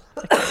så.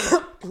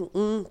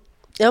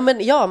 Ja, men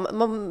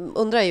man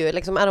undrar ju,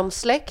 liksom, är de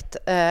släkt?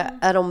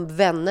 Är de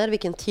vänner?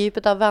 Vilken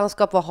typ av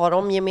vänskap? Vad har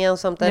de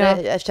gemensamt? Är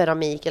det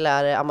keramik eller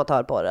är det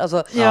amatörporr?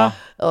 Alltså,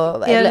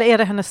 eller är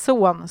det hennes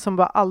son som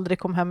bara aldrig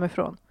kom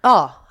hemifrån?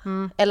 Ja,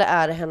 eller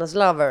är det hennes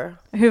lover?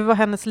 Hur var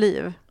hennes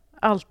liv?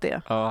 Allt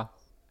det. Ja.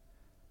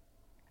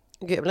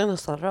 Gud, jag blir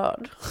nästan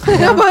rörd.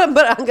 Jag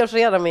börjar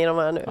engagera mig i de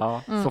här nu.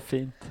 Ja, så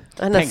fint.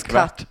 Hennes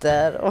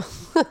katter och...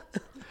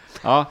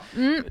 Ja,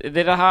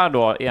 det är det här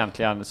då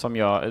egentligen som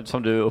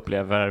du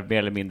upplever mer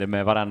eller mindre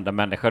med varenda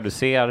människa du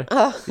ser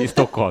i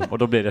Stockholm, och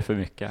då blir det för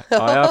mycket.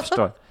 Ja, jag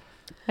förstår.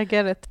 I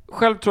get it.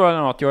 Själv tror jag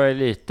nog att jag är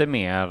lite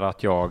mer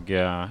att jag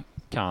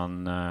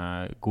kan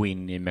gå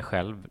in i mig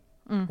själv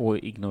och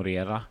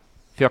ignorera.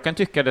 För jag kan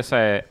tycka det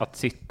är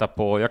att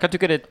jag kan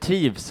tycka det är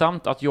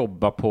trivsamt att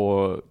jobba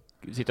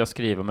sitta och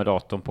skriva med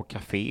datorn på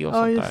café och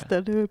sånt där. Ja, just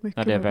det. Det är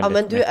mycket.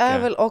 Men du är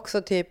väl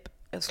också typ,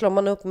 slår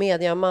man upp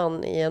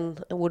mediaman i en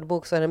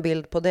ordbok så är det en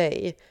bild på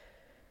dig.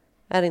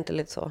 Är det inte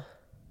lite så?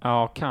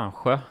 Ja,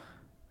 kanske.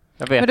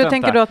 Jag vet men du inte.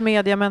 tänker du att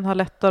mediamän har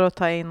lättare att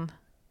ta in?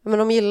 Men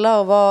de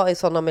gillar att vara i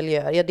sådana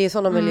miljöer. Ja, det är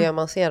sådana miljöer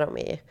man ser dem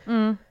i.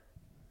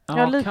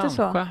 Ja, lite kanske.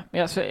 Så.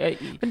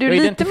 Men du är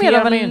jag lite mer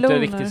av en inte loner.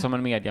 riktigt som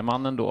en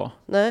mediaman ändå.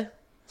 Nej.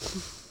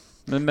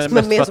 Men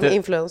mer som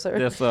influencer.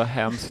 Det är så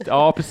hemskt.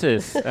 Ja,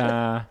 precis.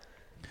 Det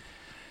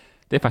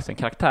är faktiskt en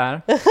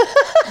karaktär.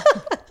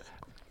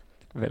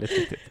 Väldigt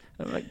viktigt.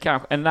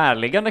 Kanske en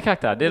närliggande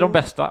karaktär. Det är de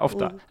bästa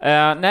ofta.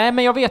 Nej,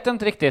 men jag vet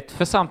inte riktigt.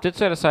 För samtidigt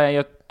så är det så här,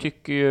 jag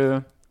tycker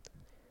ju...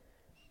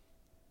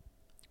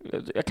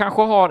 Jag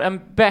kanske har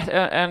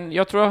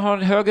jag tror jag har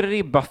en högre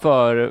ribba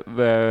för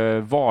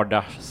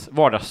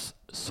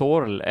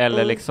vardagssorl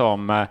eller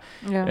liksom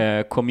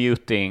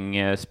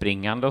commuting,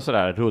 springande och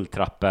sådär,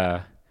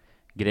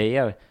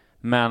 rulltrappegrejer.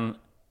 Men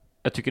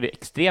jag tycker det är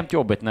extremt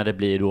jobbigt när det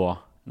blir då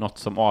något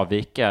som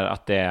avviker,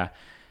 att det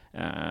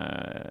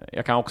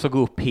jag kan också gå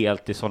upp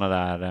helt i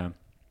sådana där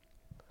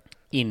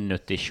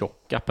inuti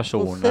tjocka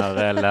personer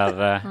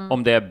eller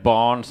om det är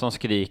barn som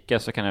skriker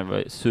så kan det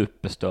vara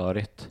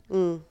superstörigt.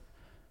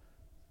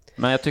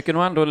 Men jag tycker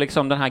nog ändå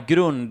liksom den här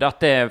att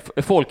det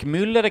är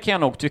folkmyller, det kan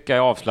jag nog tycka är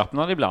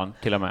avslappnad ibland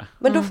till och med.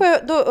 Men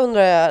då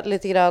undrar jag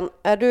lite grann,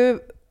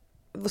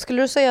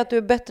 skulle du säga att du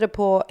är bättre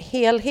på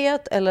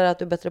helhet eller att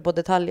du är bättre på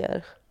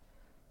detaljer?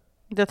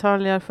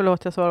 Detaljer,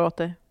 förlåt jag svarar åt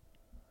dig.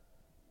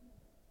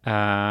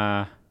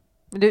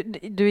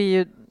 Du är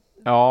ju...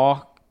 Ja.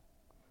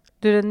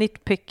 Du är den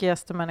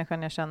nitpickigaste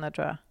människan jag känner,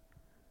 tror jag.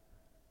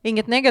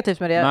 Inget negativt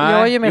med det. Nej.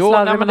 Jag är ju mer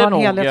slarvig, men har en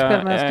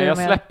helhetsspel. Jag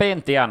släpper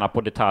inte gärna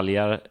på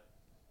detaljer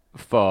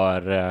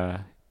för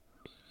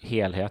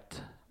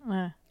helhet.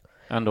 Nej.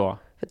 Ändå.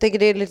 Jag tänker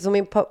det är lite som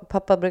min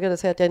pappa brukade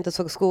säga, att jag inte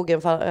såg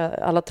skogen för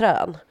alla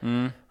träd.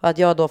 Att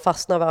jag då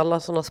fastnar vid alla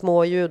sådana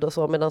små ljud och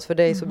så, medan för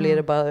dig så blir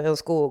det bara en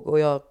skog och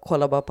jag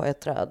kollar bara på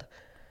ett träd.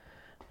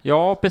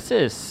 Ja,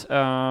 precis.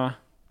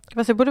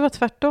 Fast det borde vara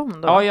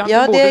tvärtom då.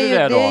 Ja,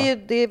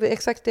 det är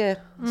exakt det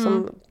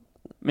som...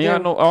 Men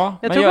jag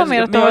tror bara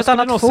mer att du har ett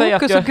annat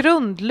fokus och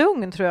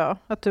grundlugn, tror jag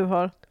att du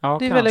har. Ja,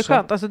 det är väldigt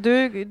skönt. Alltså,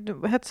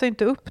 du hetsar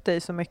inte upp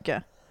dig så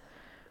mycket.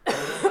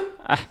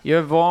 Jag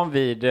är van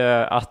vid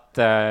att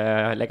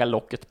lägga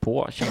locket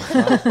på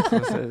känslan.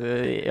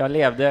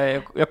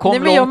 Jag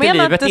kom långt i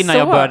livet innan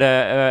jag började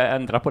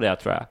ändra på det,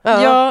 tror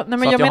jag.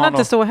 Men jag menar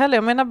inte så heller.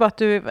 Jag menar bara att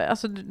du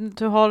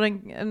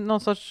har någon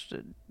sorts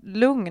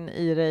lugn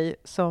i dig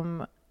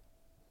som,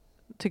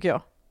 tycker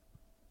jag.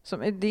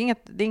 Det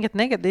är inget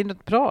negativt, det är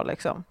något bra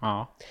liksom.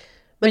 Ja.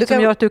 Men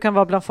som gör att du kan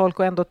vara bland folk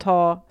och ändå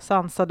ta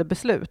sansade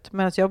beslut.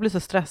 Men jag blir så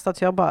stressad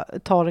så jag bara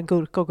tar en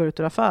gurka och går ut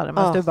ur affären.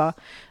 Men du bara,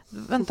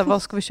 vänta,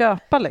 vad ska vi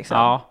köpa liksom?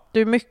 Ja.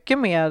 Du är mycket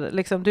mer,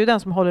 liksom, du är den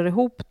som håller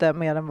ihop det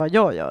mer än vad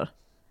jag gör.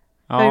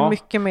 Jag är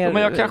mycket mer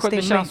men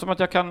det känns som att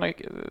jag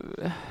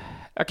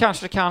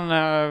kanske kan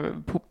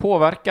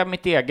påverka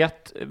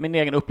min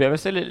egen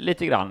upplevelse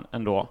lite grann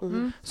ändå.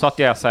 Så att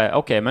jag säger,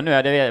 okej, men nu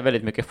är det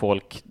väldigt mycket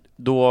folk.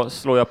 Då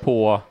slår jag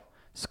på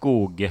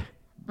skogblicken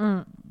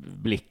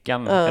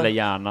eller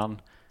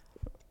hjärnan.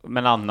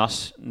 Men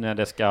annars, när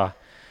det ska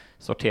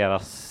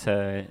sorteras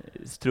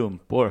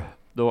strumpor,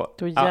 då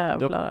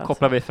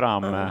kopplar vi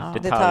fram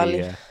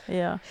detaljer.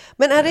 Ja.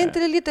 Men är det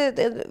inte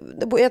lite...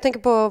 Jag tänker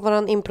på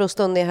våran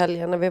improstund i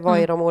helgen när vi var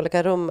i de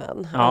olika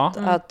rummen. Ja.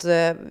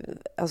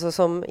 Alltså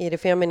som i det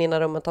feminina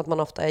rummet, att man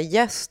ofta är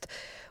gäst.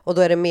 Och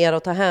då är det mer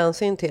att ta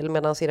hänsyn till,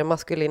 medan i det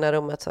maskulina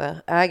rummet så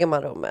äger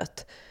man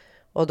rummet.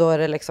 Och då är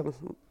det liksom,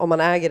 om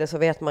man äger det så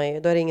vet man ju,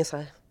 då är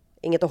det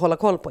inget att hålla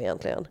koll på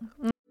egentligen.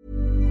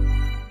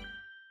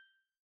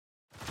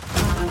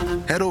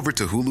 Head over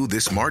to Hulu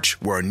this March,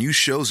 where our new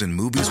shows and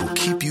movies will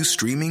keep you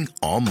streaming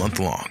all month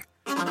long.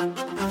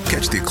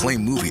 Catch the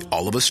acclaimed movie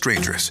All of Us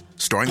Strangers,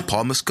 starring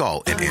Paul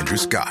Mescal and Andrew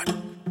Scott.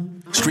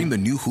 Stream the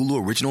new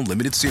Hulu original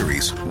limited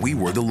series We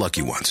Were the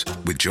Lucky Ones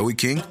with Joey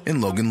King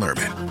and Logan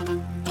Lerman.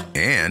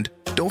 And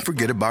don't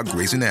forget about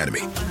Grey's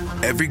Anatomy.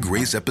 Every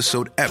Grey's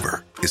episode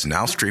ever is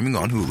now streaming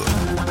on Hulu.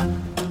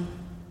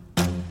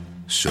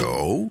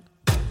 So,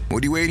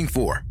 what are you waiting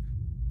for?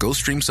 Go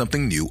stream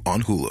something new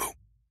on Hulu.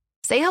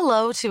 Say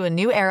hello to a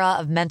new era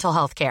of mental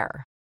health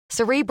care.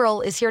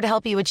 Cerebral is here to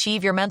help you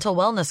achieve your mental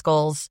wellness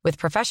goals with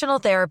professional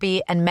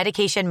therapy and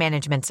medication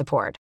management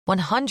support.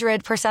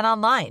 100%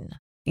 online.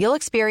 You'll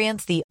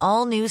experience the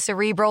all-new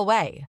Cerebral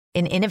Way,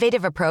 an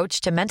innovative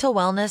approach to mental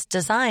wellness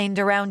designed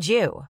around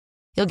you.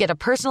 You'll get a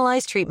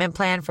personalized treatment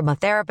plan from a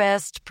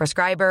therapist,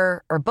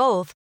 prescriber, or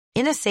both,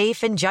 in a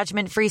safe and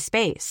judgment-free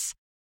space.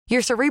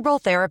 Your Cerebral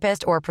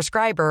therapist or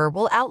prescriber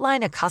will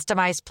outline a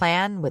customized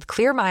plan with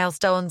clear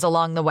milestones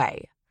along the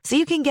way, so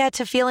you can get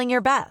to feeling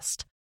your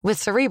best.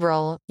 With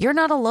Cerebral, you're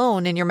not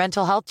alone in your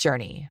mental health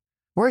journey.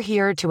 We're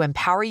here to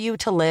empower you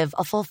to live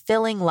a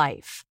fulfilling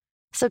life.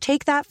 So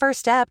take that first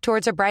step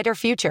towards a brighter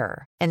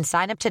future and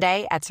sign up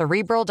today at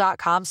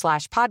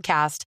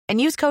Cerebral.com/podcast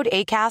and use code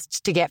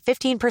ACAST to get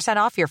 15%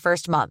 off your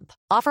first month.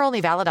 Offer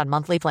only valid on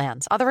monthly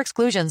plans. Other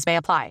exclusions may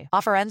apply.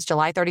 Offer ends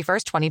July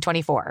 31st,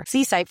 2024.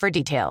 See site for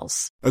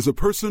details. As a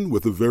person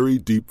with a very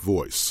deep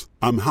voice,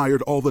 I'm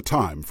hired all the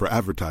time for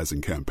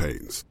advertising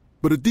campaigns.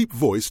 But a deep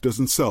voice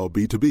doesn't sell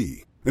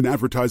B2B, and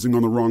advertising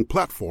on the wrong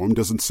platform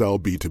doesn't sell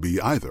B2B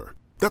either.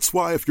 That's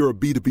why if you're a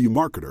B2B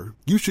marketer,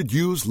 you should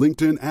use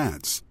LinkedIn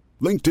ads.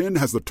 LinkedIn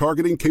has the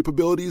targeting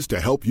capabilities to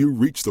help you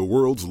reach the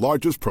world's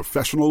largest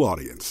professional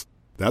audience.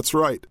 That's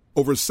right.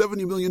 Over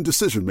 70 million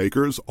decision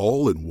makers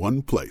all in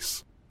one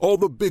place. All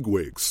the big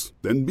wigs,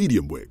 then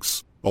medium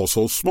wigs.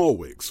 Also small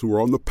wigs who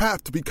are on the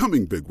path to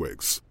becoming big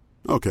wigs.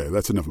 Okay,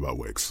 that's enough about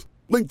wigs.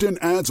 LinkedIn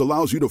ads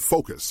allows you to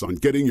focus on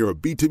getting your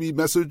B2B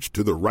message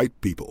to the right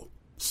people.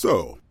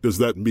 So, does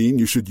that mean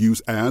you should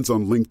use ads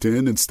on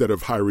LinkedIn instead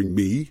of hiring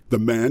me, the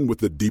man with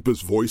the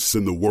deepest voice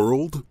in the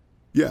world?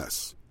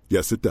 Yes.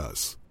 Yes, it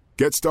does.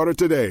 Get started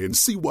today and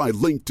see why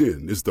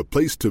LinkedIn is the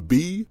place to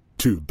be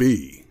to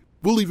be.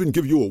 We'll even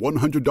give you a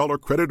 $100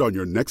 credit on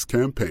your next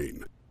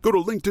campaign. Go to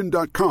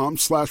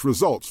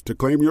linkedin.com/results to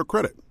claim your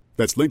credit.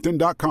 That's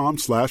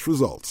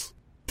linkedin.com/results.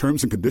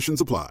 Terms and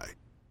conditions apply.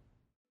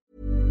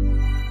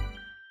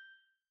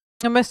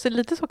 Ja, men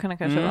lite så kan det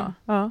kanske vara.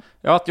 Ja.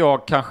 Ja, att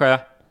jag kanske...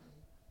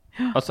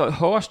 Alltså,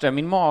 hörs det?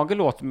 Min mage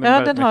låter mig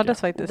väldigt mycket.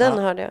 Hördes faktiskt. Den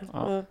hörde jag.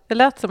 Ja. Det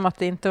lät som att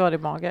det inte var i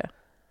mage.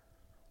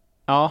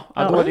 Ja,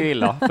 då är det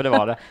illa, för det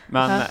var det.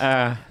 Men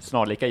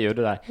snarlika ljud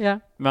det där. Ja.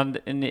 Men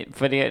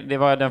för det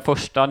var den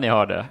första ni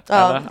hörde,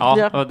 eller?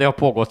 Ja, och det har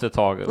pågått ett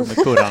tag med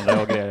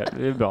kurrande och grejer.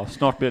 Det är bra,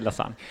 snart blir det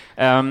lasagne.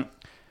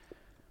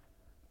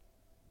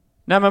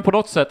 Nej, men på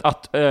något sätt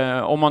att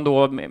om man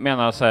då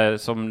menar så här,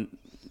 som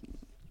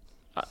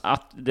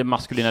att det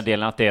maskulina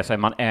delen, att det är så här,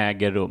 man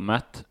äger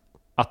rummet,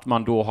 att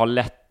man då har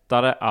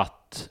lättare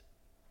att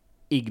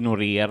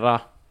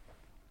ignorera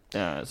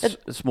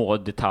små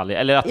detaljer.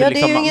 Eller att det är ju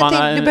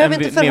ingenting, du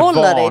behöver inte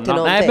förhålla dig till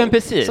någonting. Nej, men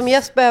precis. Som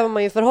gäst behöver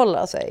man ju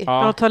förhålla sig.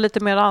 Ja. Och ta lite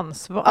mer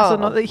ansvar. Alltså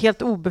något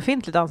helt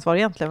obefintligt ansvar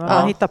egentligen. Men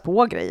man hittar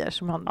på grejer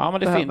som man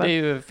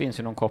behöver. Det finns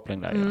ju någon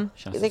koppling där.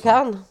 Det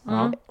kan.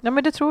 Ja,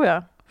 men det tror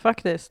jag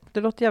faktiskt.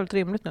 Det låter jävligt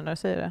rimligt nu när du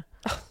säger det.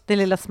 Det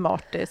lilla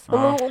smartis.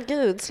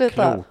 Gud,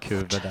 sluta.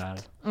 Klokhuvud där.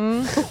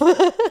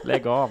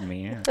 Lägg av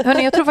med.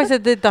 Hörrni, jag tror faktiskt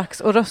att det är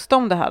dags att rösta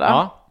om det här.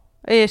 Ja.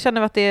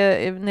 Känner vi att ni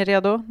är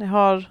redo? Ni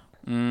har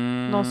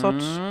någon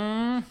sorts...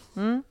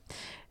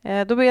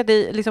 Då ber jag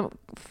dig liksom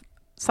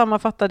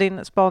sammanfatta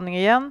din spaning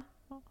igen.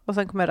 Och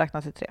sen kommer jag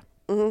räkna till 3.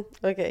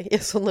 Okej, jag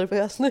är så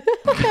nervös nu.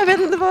 Jag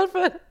vet inte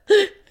varför.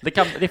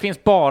 Det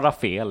finns bara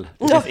fel.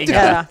 Det finns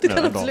inga rätt. Det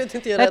kan absolut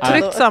inte göra rätt. Ett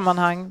tryggt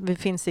sammanhang, det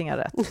finns inga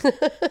rätt.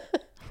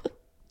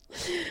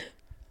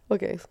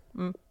 Okej.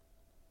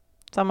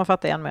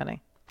 Sammanfatta i en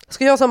mening.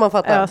 Ska jag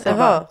sammanfatta?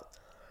 Ja,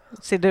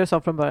 se det du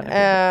sa från början.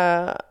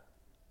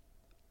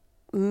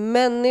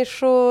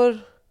 Människor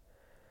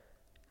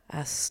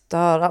är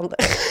störande.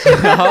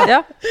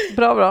 Ja,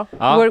 bra.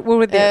 Ja.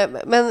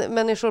 Men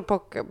människor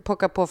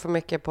pockar på för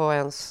mycket på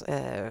ens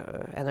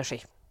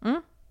energi.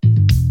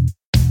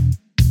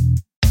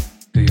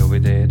 Hur gör vi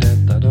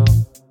detta då?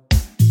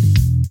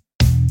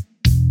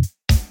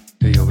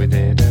 Hur gör vi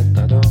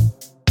detta då?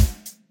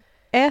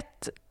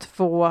 1,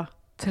 2,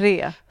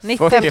 3.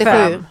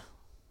 55.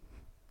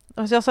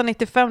 Jag sa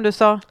 95, du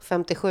sa?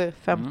 57.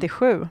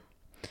 57.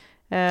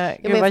 Jag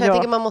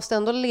tycker man måste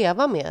ändå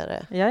leva med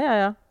det.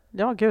 Ja.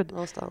 Ja, gud.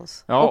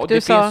 Någonstans. Ja, och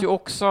det finns ju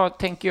också,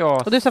 tänker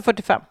jag... Och du sa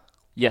 45.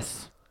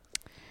 Yes.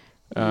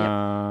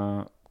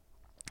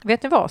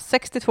 Vet ni vad?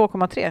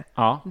 62,3.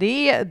 Ja.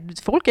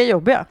 Folk är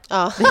jobbiga.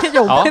 Ja. Det är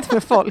jobbigt för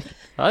folk.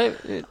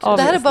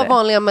 Det här är bara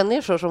vanliga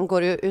människor som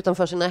går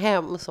utanför sina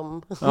hem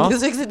som det är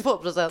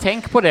 62%.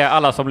 Tänk på det,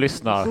 alla som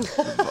lyssnar.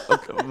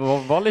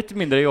 Var lite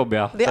mindre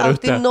jobbiga. Det är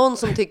alltid någon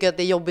som tycker att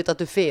det är jobbigt att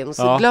du finns.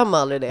 Så glöm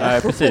aldrig det.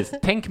 Nej, precis.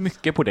 Tänk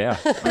mycket på det.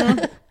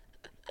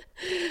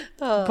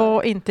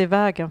 Var inte i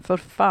vägen, för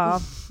fan.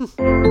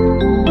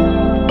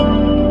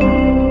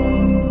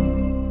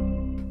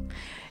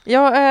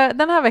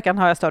 Den här veckan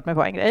har jag stört mig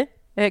på en grej.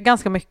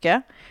 Ganska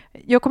mycket.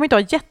 Jag kommer inte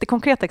ha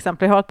jättekonkreta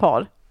exempel, jag har ett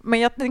par. Men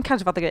jag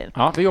kanske fattar grejen.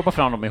 Ja, vi jobbar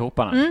fram dem ihop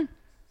nu.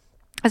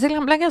 Alltså,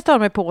 ibland kan jag störa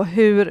mig på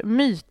hur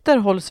myter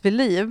hålls vid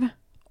liv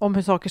om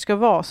hur saker ska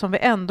vara som vi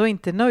ändå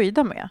inte är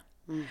nöjda med.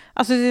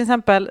 Alltså till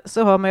exempel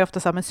så hör man ju ofta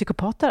så här, men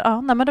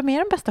psykopater, men de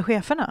är de bästa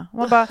cheferna. Och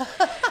man bara,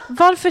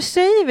 varför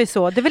säger vi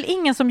så? Det är väl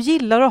ingen som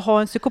gillar att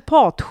ha en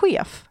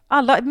psykopatchef.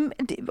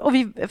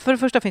 För det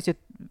första finns ju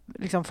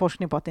liksom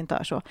forskning på att det inte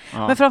är så.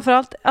 Ja. Men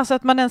framförallt alltså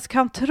att man ens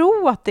kan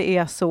tro att det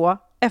är så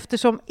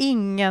eftersom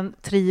ingen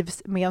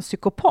trivs med en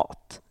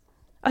psykopat.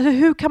 Alltså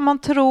hur kan man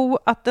tro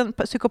att en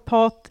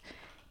psykopat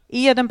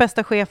är den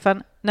bästa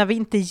chefen när vi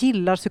inte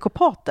gillar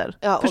psykopater.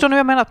 Ja, Förstår ni vad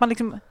jag menar? Att man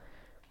liksom,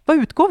 vad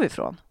utgår vi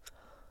ifrån?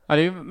 Ja,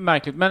 det är ju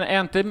märkligt. Men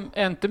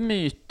är inte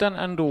myten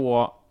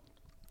ändå,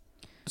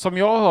 som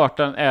jag har hört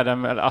den, är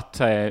den väl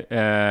att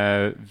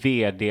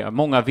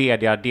många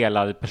vd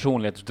delar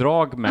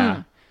personlighetsdrag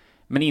med,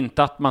 men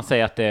inte att man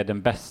säger att det är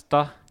den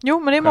bästa. Jo,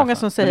 men det är många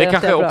som säger det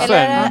att det är bra. också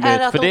eller är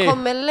det att för de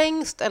kommer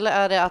längst, eller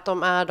är det att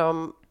de är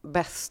de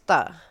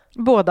bästa?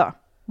 Båda.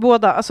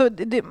 Alltså,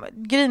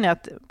 grejen är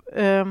att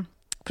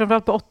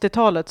framförallt på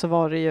 80-talet så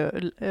var det ju,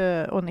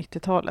 och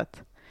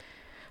 90-talet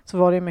så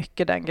var det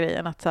mycket den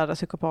grejen att så här,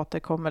 psykopater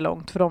kommer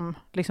långt, för de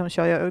liksom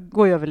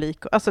går ju över lik.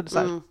 Alltså, så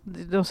här,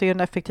 de ser den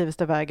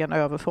effektivaste vägen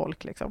över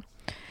folk. Liksom.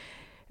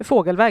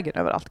 Fågelvägen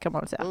överallt kan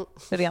man väl säga,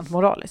 rent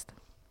moraliskt.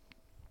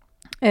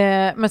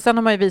 Men sen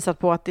har man ju visat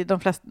på att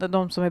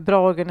de som är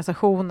bra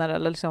organisationer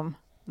eller liksom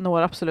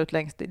når absolut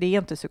längst, det är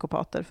inte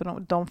psykopater, för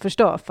de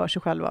förstör för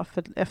sig själva,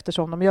 för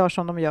eftersom de gör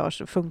som de gör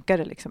så funkar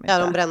det liksom inte. Ja,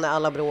 de bränner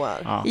alla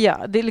broar. Ja,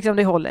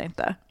 det håller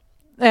inte.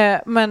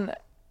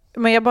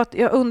 Men jag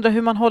undrar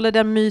hur man håller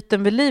den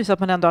myten vid liv, så att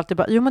man ändå alltid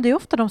bara, jo men det är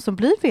ofta de som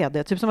blir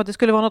vd, typ som att det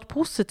skulle vara något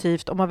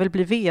positivt om man vill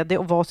bli vd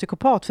och vara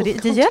psykopat, för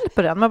det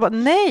hjälper en. Man bara,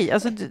 nej,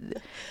 alltså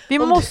vi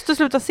måste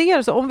sluta se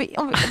det så. Om vi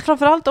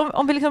framförallt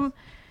om vi liksom,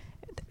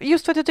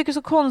 just för att jag tycker det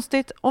är så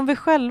konstigt,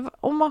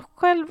 om man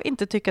själv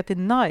inte tycker att det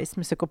är nice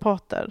med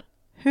psykopater,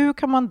 hur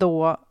kan man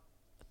då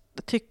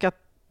tycka att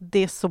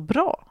det är så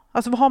bra?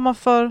 Alltså vad har man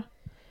för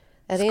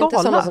är det skala? Inte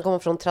sådana som kommer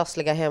från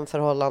trassliga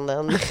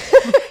hemförhållanden?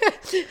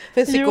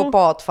 En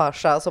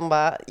psykopatfarsa som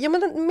bara, ja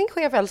men min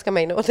chef älskar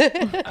mig nu.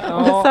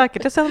 Ja.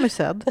 Säkert, jag känner mig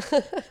sedd.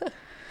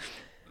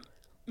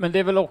 Men det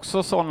är väl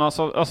också sådana,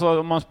 alltså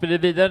om man sprider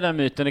vidare den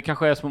myten, det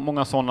kanske är så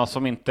många sådana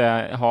som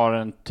inte har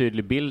en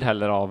tydlig bild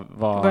heller av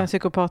vad en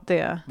psykopat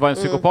är. Vad en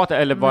psykopat är,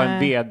 eller vad en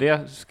vd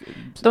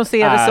de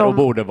ser det som, och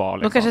borde vara.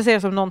 Liksom. De kanske ser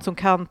det som någon som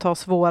kan ta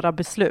svåra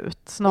beslut,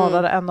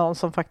 snarare än någon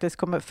som faktiskt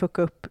kommer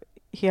fucka upp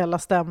hela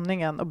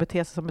stämningen och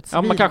bete sig som ett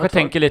svin. Ja, man kanske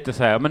tänker lite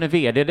så här, men en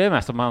vd, det är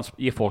mest om man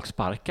ger folk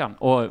sparkan.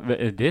 Och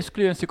det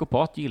skulle ju en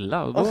psykopat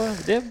gilla, och då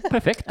det är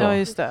perfekt då. Ja,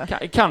 just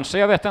det. Kanske,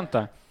 jag vet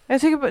inte.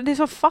 Jag tycker det är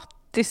så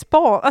fattig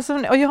spa. Alltså,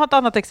 och jag har ett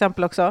annat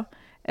exempel också.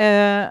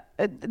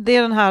 Det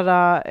är den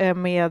här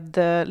med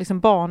liksom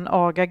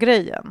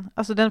barnaga-grejen.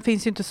 Alltså den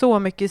finns ju inte så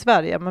mycket i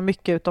Sverige, men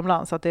mycket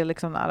utomlands. Att det är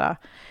liksom nära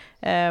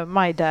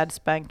my dad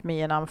spanked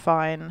me and I'm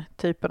fine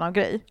typen av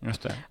grej.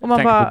 Just det. Och man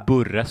tänker bara, på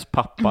Burres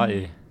pappa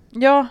i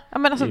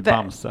men alltså i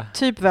Bamse.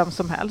 Typ vem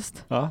som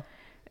helst. Ja.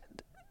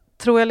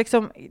 Tror jag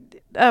liksom,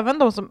 även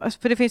de som,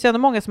 för det finns ju ändå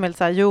många som är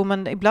så här, jo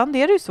men ibland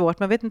är det ju svårt,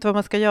 man vet inte vad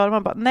man ska göra.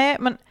 Man bara, nej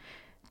men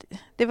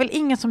det är väl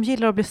ingen som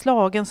gillar att bli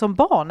slagen som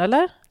barn,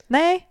 eller?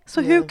 Nej,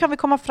 så hur kan vi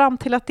komma fram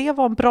till att det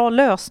var en bra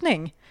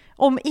lösning?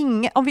 Om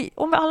vi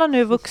alla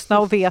nu är vuxna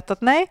och vet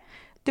att nej,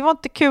 det var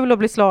inte kul att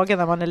bli slagen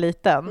när man är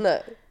liten.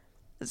 Nej.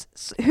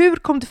 Hur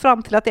kom du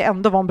fram till att det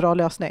ändå var en bra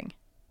lösning?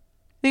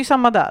 Det är ju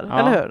samma där,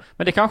 eller hur?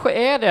 Men det kanske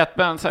är det att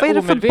man så här, vad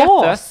är det för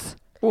bas?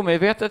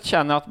 Omedvetet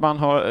känner att man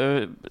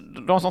har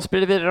de som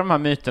sprider vidare de här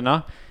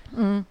myterna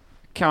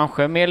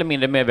kanske mer eller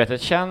mindre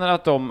medvetet känner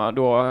att de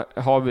då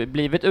har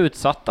blivit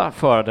utsatta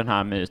för den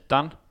här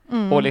myten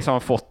och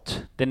liksom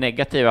fått det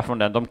negativa från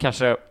den. De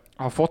kanske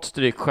har fått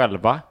stryk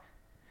själva,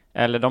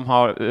 eller de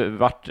har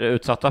varit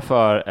utsatta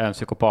för en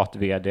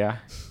psykopat-vd.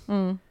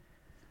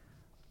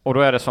 Och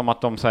då är det som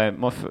att de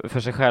säger, för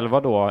sig själva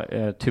då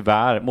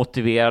tyvärr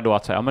motiverar då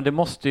att säga, ja men det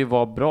måste ju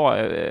vara bra,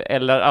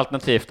 eller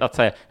alternativt att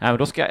säga, nej men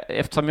då ska,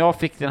 eftersom jag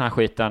fick den här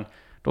skiten,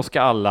 då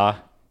ska alla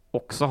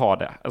också ha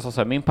det. Alltså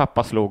så här, min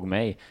pappa slog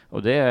mig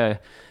och det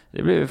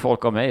blir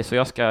folk av mig,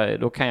 så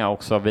då kan jag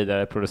också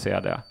vidare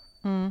producera det.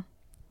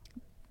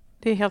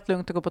 Det är helt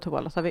lugnt att gå på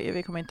toa, så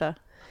vi kommer inte.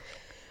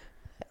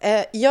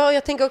 Ja,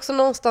 jag tänker också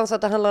någonstans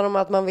att det handlar om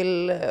att man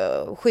vill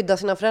skydda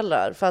sina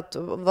föräldrar. För att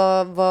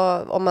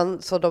om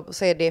man så då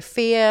säger det är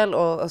fel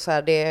och så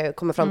här, det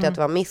kommer fram till att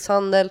det var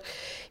misshandel,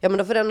 ja men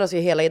då förändras ju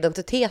hela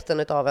identiteten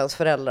utav ens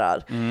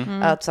föräldrar.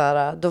 Att så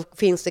här, då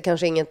finns det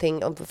kanske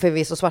ingenting, för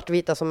vi är så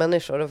svartvita som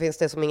människor, då finns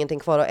det som ingenting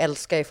kvar att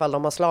älska ifall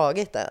de har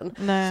slagit en.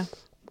 Nej.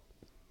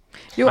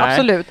 Jo,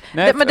 absolut.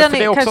 Nej, men den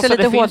är också kanske så,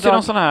 lite det finns ju hårdare.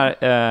 någon sån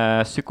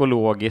här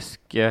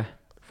psykologisk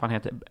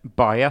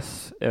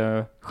bias,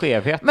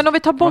 skevhet. Men om vi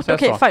tar bort,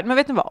 fine, men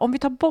vet ni vad? Om vi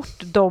tar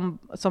bort de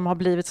som har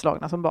blivit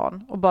slagna som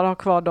barn och bara har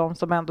kvar de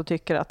som ändå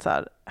tycker att så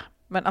här,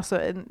 men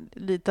alltså en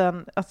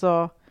liten,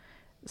 alltså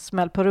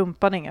smäll på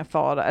rumpan, ingen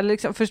fara. Eller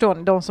liksom, förstår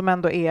ni? De som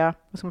ändå är,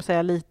 vad ska man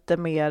säga, lite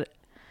mer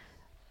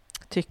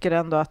tycker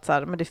ändå att så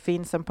här, men det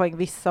finns en poäng.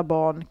 Vissa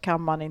barn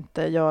kan man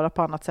inte göra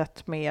på annat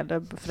sätt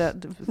med.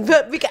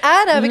 Vilka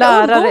är det?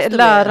 Vilka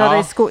lärare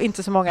i skolan,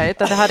 inte så många.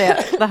 Utan det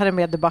här är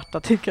mer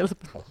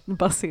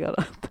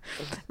debattartikelbaserat.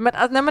 Men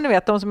nej, men ni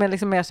vet, de som är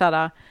liksom mer så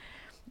här,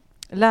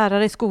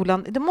 lärare i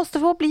skolan, det måste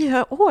få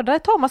bli hårdare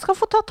tag. Man ska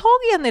få ta tag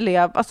i en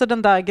elev. Alltså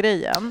den där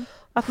grejen.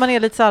 Att man är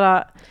lite så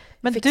här.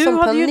 Men fick du som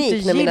hade panik ju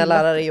inte när mina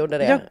lärare gjorde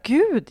det. Ja,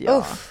 gud, ja.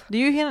 Uff. Det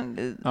är ju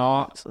en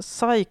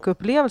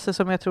psykupplevelse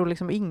som jag tror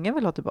liksom ingen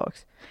vill ha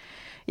tillbaks.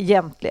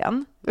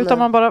 Egentligen. Utan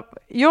man bara...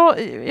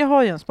 Jag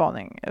har ju en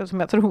spaning som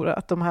jag tror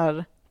att de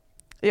här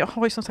jag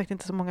har ju som sagt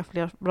inte så många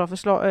fler bra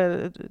förslag,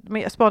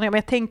 spaningar, men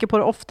jag tänker på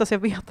det ofta så jag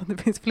vet att det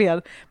finns fler.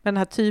 Men den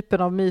här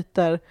typen av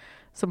myter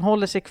som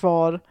håller sig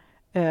kvar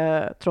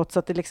trots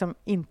att det liksom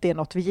inte är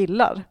något vi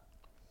gillar.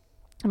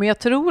 Men jag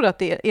tror att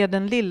det är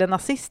den lilla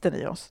nazisten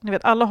i oss. Ni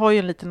vet, alla har ju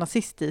en liten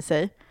nazist i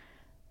sig.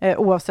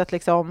 Oavsett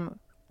liksom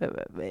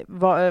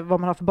vad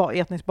man har för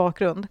etnisk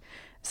bakgrund.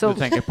 Så, du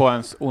tänker på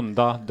ens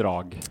onda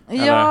drag?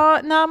 Ja,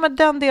 nej, men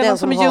den delen den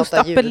som just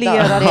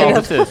appellerar till... Ja,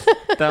 precis.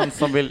 Den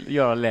som vill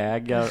göra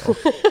läger.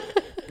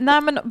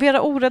 Nej, men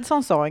Vera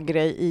Oredsson sa en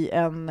grej i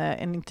en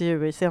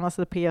intervju i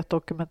senaste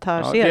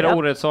P1-dokumentärserien. Vera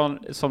Oredsson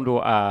som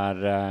då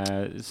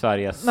är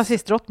Sveriges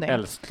nazistdrottning.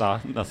 Äldsta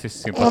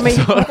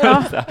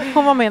nazistsympatisör.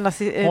 Hon var med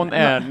hon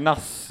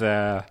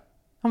är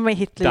hon var i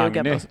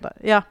Hitlerjugend och sådär.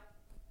 Ja.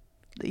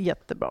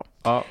 Jättebra.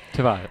 Ja,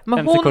 tyvärr.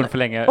 Men sekund för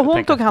länge. Och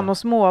hon tog hand om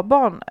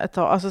småbarn ett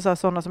tag, alltså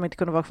sådana som inte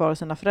kunde vara kvar hos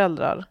sina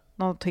föräldrar.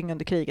 Någonting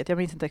under kriget, jag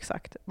minns inte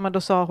exakt. Men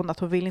då sa hon att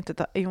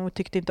hon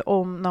tyckte inte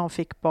om när hon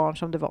fick barn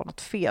som det var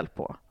något fel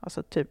på.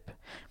 Alltså typ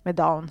med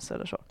Downs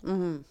eller så.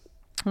 Mm.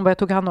 Hon bara, jag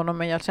tog hand om dem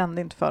men jag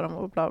kände inte för dem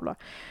och bla bla.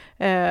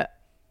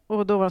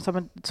 Och då var hon så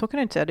här, men så kan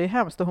du inte säga, det är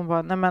hemskt. Och hon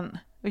bara, nej men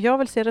jag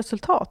vill se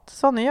resultat,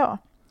 sån är jag.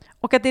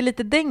 Och att det är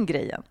lite den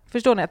grejen.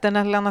 Förstår ni? Att den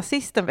här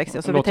nazisten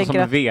växer. Så låter vi tänker som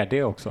en att,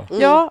 vd också.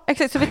 Ja,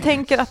 exakt. Så vi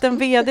tänker att en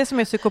vd som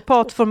är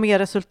psykopat får mer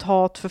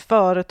resultat för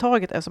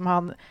företaget eftersom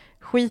han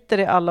skiter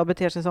i alla och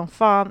beter sig som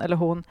fan, eller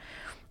hon.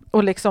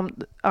 Och liksom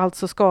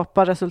alltså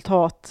skapar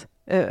resultat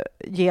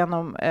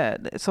genom,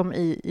 som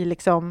i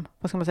liksom,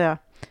 vad ska man säga,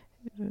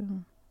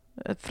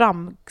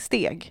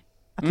 framsteg.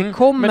 Att vi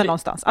kommer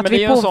någonstans. Att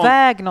vi är på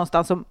väg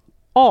någonstans som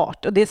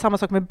art. Och det är samma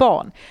sak med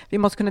barn. Vi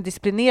måste kunna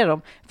disciplinera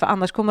dem. För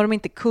annars kommer de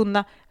inte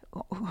kunna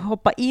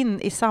hoppa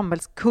in i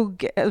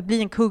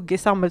bli en kugg i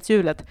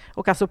samhällshjulet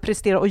och alltså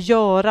prestera och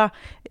göra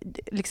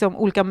liksom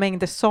olika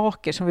mängder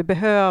saker som vi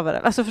behöver.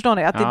 Alltså förstår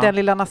ni? Att det är den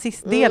lilla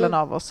nazistdelen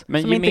av oss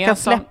men som inte kan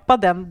släppa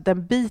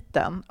den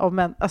biten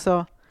av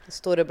alltså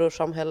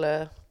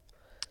storebrorsamhälle.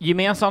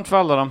 Gemensamt för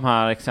alla de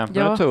här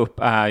exemplen jag tar upp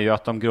är ju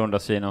att de grundar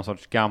sig i någon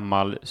sorts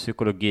gammal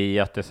psykologi,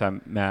 att det är så här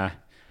med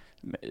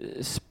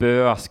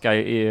spö ska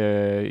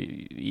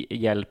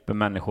hjälpa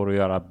människor att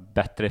göra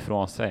bättre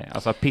ifrån sig.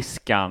 Alltså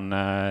piskan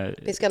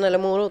eller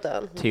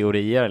moroten.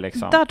 Teorier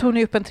liksom. Där tog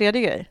ni upp en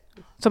tredje grej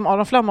som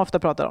Aron Flam ofta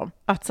pratar om.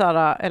 Att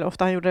eller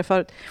ofta han gjorde det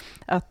förut,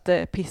 att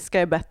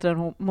piska är bättre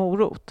än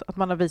morot. Att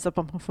man har visat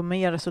på att man får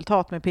mer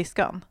resultat med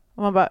piskan.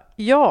 Och man bara,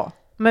 ja,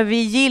 men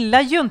vi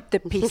gillar ju inte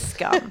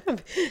piskan.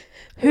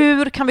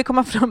 Hur kan vi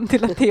komma fram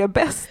till att det är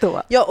bäst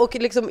då? Ja, och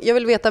liksom, jag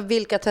vill veta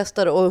vilka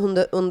tester och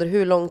under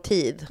hur lång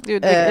tid.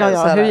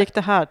 Hur gick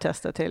det här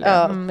testet till?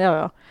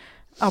 Ja.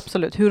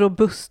 Absolut. Hur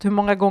robust, hur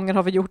många gånger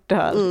har vi gjort det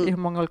här i hur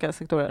många olika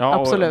sektorer? Ja,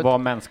 absolut. Och var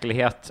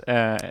mänsklighet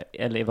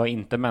eller var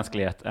inte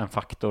mänsklighet en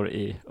faktor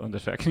i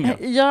undersökningen?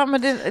 Ja,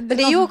 men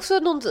det är ju också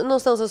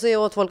någonstans att säga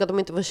åt folk att de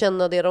inte får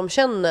känna det de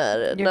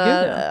känner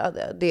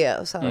när det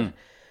är så här.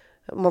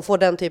 Man får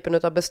den typen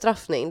av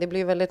bestraffning. Det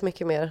blir väldigt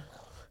mycket mer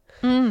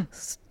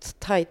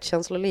tight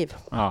känsloliv.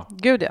 Ja.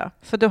 Gud ja,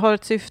 för du har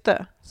ett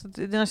syfte. Så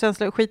dina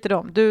känslor, skit i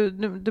dem.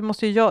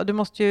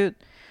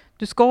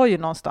 Du ska ju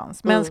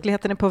någonstans.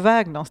 Mänskligheten är på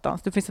väg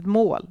någonstans. Det finns ett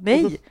mål.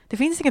 Nej, det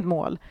finns inget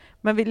mål.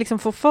 Men vi liksom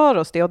får för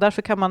oss det. Och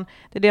därför kan man,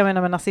 det är det jag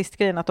menar med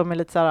nazistgrejen, att de är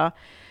lite så här,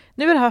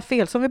 nu är det här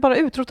fel. Så om vi bara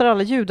utrotar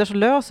alla judar så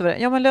löser vi det.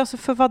 Ja, men löser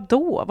för vad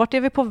då? Vart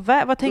är vi på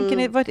väg? Vad tänker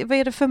ni? Vad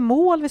är det för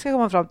mål vi ska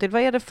komma fram till?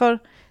 Vad är det för...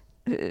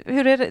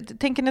 Hur är det?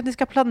 Tänker ni att ni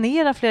ska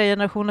planera flera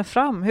generationer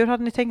fram? Hur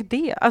hade ni tänkt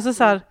det? Alltså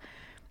så här,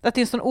 att det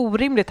är en sån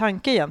orimlig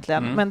tanke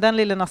egentligen. Men den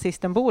lilla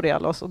nazisten bor i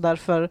alla oss och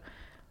därför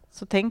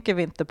så tänker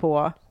vi inte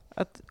på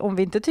att om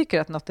vi inte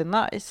tycker att något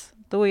är nice,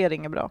 då är det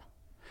inget bra.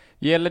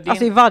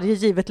 Alltså i varje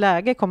givet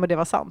läge kommer det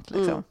vara sant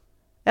liksom.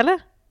 Eller?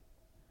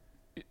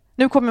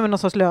 Nu kommer vi med någon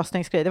sorts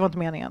lösningsgrej, det var inte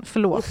meningen.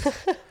 Förlåt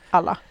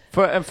alla.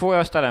 Får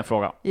jag ställa en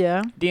fråga?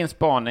 Yeah. Din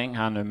spaning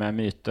här nu med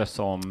myter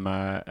som...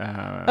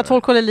 att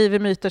folk håller liv i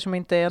myter som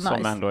inte är nice.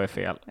 Som ändå är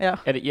fel. Yeah.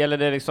 Gäller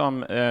det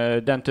liksom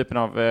den typen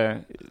av,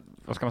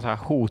 vad ska man säga,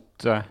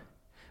 hot,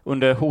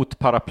 under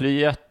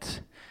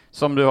hotparaplyet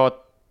som du har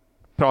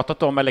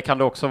pratat om, eller kan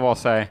det också vara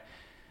så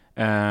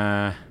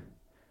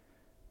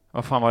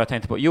vad fan var det jag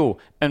tänkte på? Jo,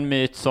 en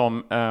myt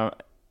som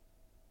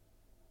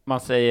man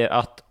säger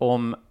att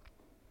om,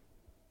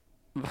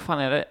 vad fan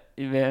är det?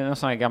 En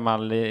sån här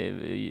gammal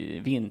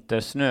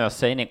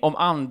vintersnösägning. Om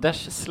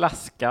Anders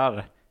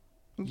slaskar,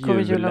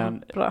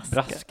 julen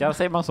braskar,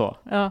 säger man så?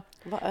 Ja.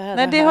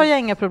 Nej, det har jag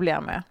inga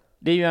problem med.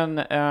 Det är ju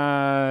en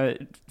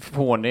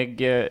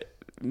fånig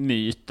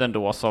myt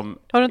ändå som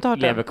har du inte hört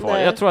lever kvar.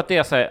 Jag tror att det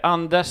är så här,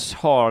 Anders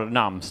har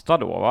namnsdag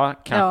då, va?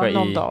 Kanske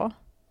någon dag.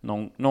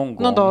 Någon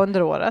gång. Någon dag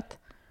under året.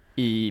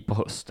 På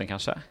hösten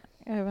kanske.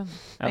 Jag vet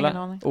inte. Ingen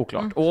aning.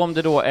 Oklart. Och om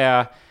det då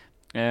är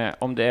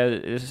om det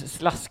är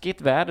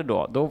slaskigt väder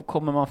då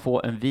kommer man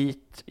få en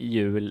vit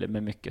jul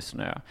med mycket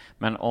snö.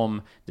 Men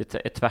om det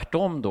är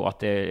tvärtom då, att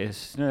det är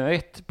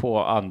snöigt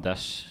på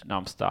Anders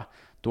namnsdag,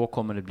 då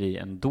kommer det bli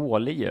en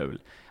dålig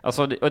jul.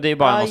 Alltså, och det är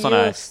bara någon sån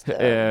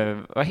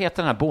här, vad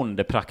heter den här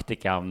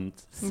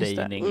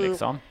bondepraktikant-sägning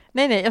liksom?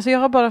 Nej, alltså jag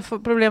har bara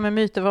problem med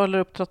myter vi håller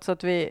upp trots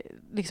att vi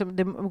liksom,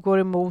 det går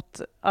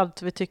emot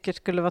allt vi tycker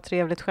skulle vara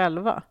trevligt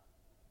själva.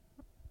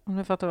 Om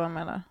du fattar vad jag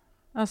menar.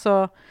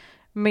 Alltså,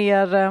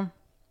 mer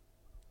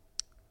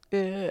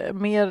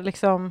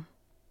liksom...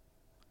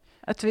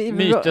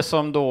 Myter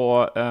som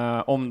då,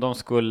 om de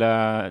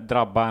skulle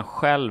drabba en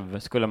själv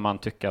skulle man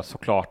tycka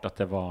såklart att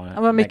det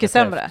var mycket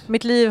sämre.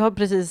 Mitt liv har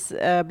precis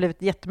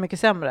blivit jättemycket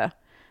sämre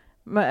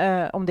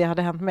om det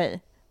hade hänt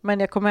mig. Men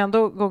jag kommer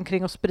ändå gå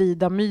omkring och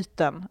sprida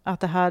myten att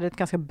det här är ett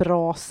ganska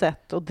bra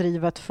sätt att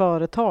driva ett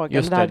företag.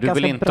 Just det, du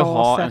vill inte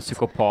ha en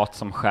psykopat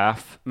som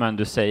chef, men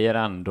du säger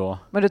ändå...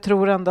 Men du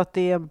tror ändå att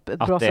det är ett bra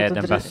sätt att det är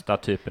den bästa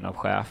typen av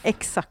chef.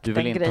 Exakt, du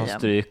vill inte grejen. Ha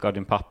stryk av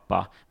din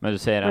pappa, men du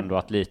säger ändå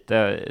att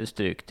lite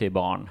stryk till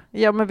barn.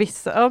 Ja, men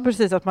vissa... Ja,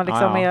 precis, att man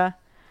liksom är...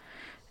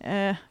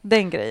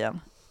 den grejen.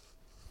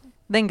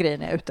 Den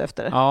grejen är jag ute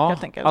efter,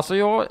 helt enkelt. Alltså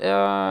jag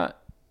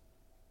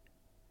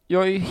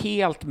är ju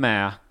helt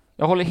med...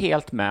 Jag håller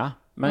helt med,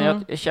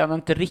 men jag känner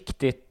inte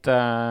riktigt...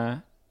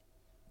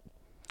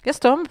 Jag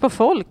stör mig på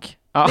folk.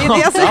 Ja, det är det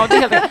jag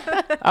säger.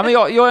 Men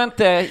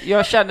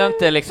jag känner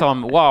inte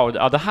liksom,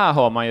 wow, det här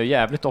hör man ju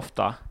jävligt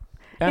ofta.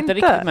 Jag är inte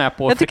riktigt med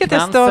på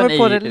frekvensen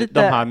i de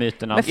här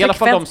myterna. I alla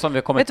fall de som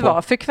vi kommer på. Vet du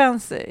vad?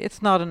 Frekvens, it's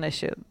not an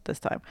issue this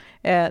time.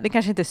 Det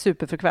kanske inte är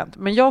superfrekvent,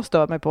 men jag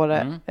stör mig på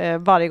det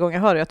varje gång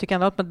jag hör det. Jag tycker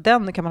ändå att med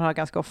den kan man höra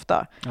ganska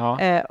ofta. Ja.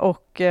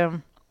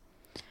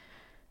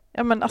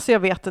 Men alltså jag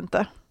vet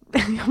inte.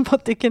 Jag bara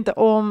tycker inte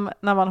om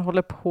när man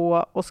håller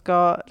på och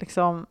ska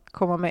liksom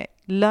komma med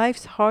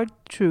life's hard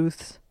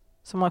truths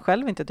som man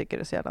själv inte tycker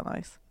är så jävla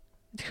nice.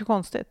 Det är så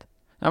konstigt.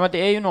 Ja, men det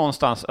är ju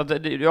någonstans,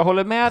 jag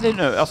håller med dig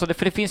nu, alltså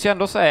för det finns ju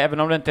ändå så här, även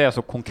om det inte är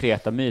så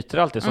konkreta myter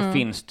alltid, så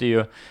finns det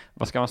ju,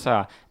 vad ska man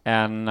säga,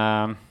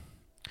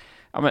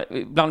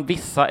 bland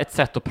vissa ett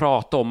sätt att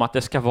prata om att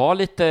det ska vara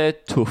lite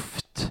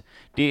tufft.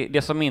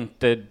 Det som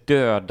inte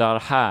dödar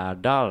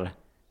härdar.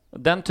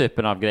 Den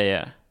typen av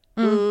grejer.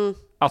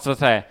 Alltså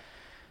så här,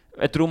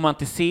 ett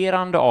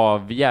romantiserande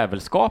av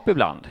jävelskap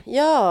ibland.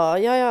 Ja,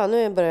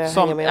 nu börjar jag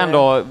som hänga med. Som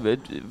ändå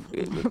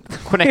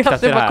connectar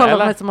till det här, kolla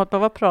eller? Mig som att,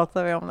 vad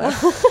pratar vi om det?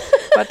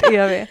 Vart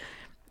är vi?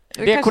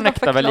 Det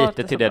connectar väl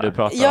lite till det du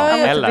pratar om,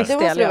 eller? Det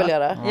måste du väl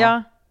göra.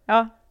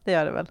 Ja, det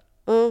gör det väl.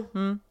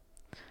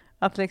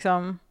 Att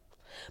liksom...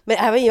 Men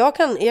även jag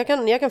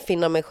kan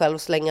finna mig själv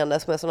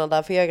slängandes med sådana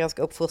där, för jag är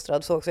ganska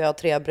uppfostrad, så också jag har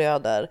 3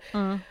 bröder.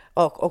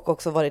 Och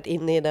också varit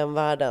inne i den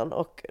världen.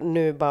 Och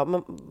nu bara,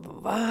 men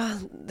va?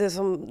 Det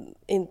som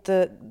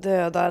inte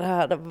dödar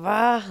här,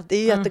 va? Det är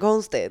ju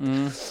jättekonstigt.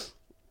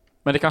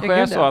 Men det kanske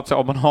är så att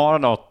om man har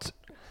något,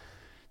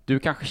 du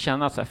kanske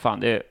känner att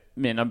fan,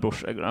 mina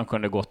brorsor, de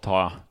kunde gott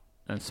ha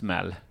en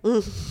smäll.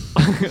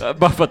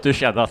 Bara för att du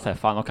känner att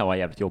fan, de kan vara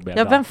jävligt jobbiga.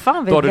 Ja, vem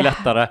fan vill då har du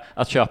lättare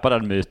att köpa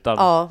den myten.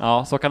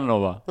 Ja, så kan det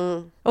nog vara.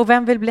 Och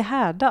vem vill bli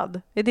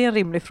härdad? Är det en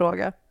rimlig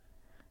fråga?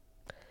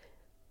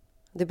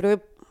 Det beror ju...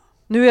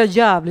 Nu är jag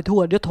jävligt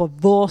hård, jag tar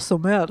vad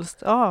som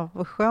helst.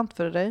 Vad skönt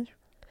för dig.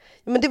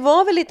 Men det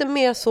var väl lite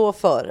mer så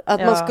för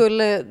att man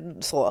skulle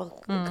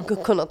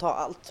kunna ta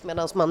allt,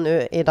 medan man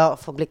nu idag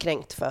får bli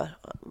kränkt för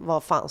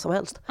vad fan som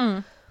helst.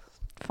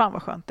 Fan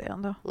vad skönt det är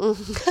ändå.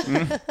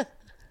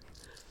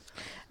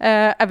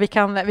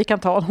 Vi kan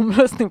ta en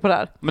omröstning på det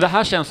här. Men det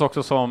här känns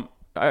också som,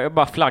 jag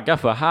bara flaggar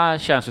för, här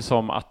känns det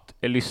som att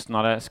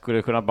lyssnare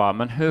skulle kunna bara,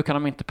 men hur kan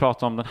de inte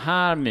prata om den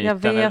här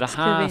myten eller den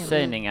här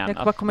sägningen?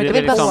 Jag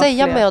vill bara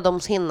säga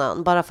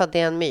mödomshinnan, bara för att det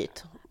är en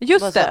myt.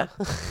 Just det.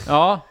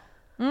 Ja.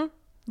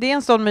 Det är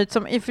en sån myt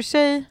som i och för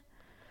sig...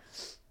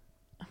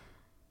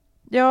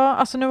 Ja,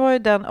 alltså nu var ju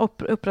den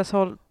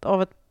upprätthålld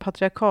av ett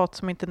patriarkat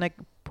som inte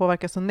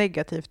påverkas så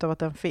negativt av att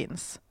den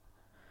finns.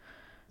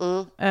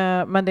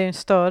 Men det är en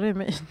större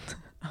myt.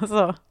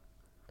 Alltså...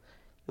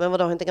 Men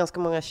vadå, har inte ganska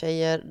många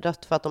tjejer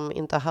dött för att de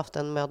inte har haft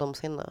en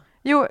mödomshinna?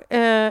 Jo,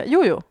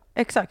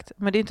 exakt.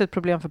 Men det är inte ett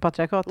problem för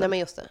patriarkatet. Nej, men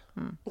just det.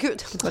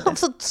 Gud,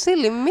 så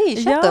silly me,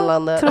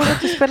 Lander. Jag tror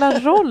att det spelar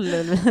roll,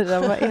 Elvira.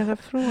 Vad är det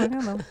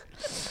frågan om?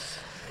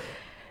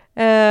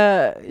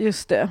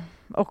 Just det.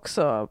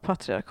 Också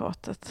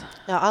patriarkatet.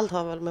 Ja, allt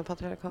har väl med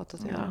patriarkatet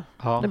att göra.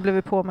 Ja. Det blev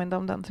vi påminda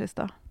om den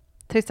trista.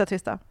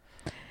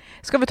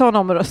 Ska vi ta en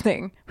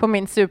omröstning på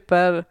min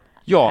super...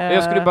 Ja,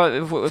 jag skulle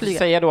bara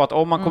säga då att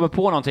om man kommer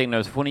på någonting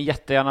nu så får ni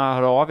jättegärna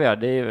höra av er.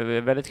 Det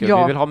är väldigt kul.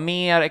 Vi vill ha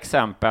mer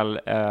exempel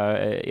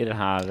i den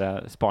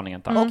här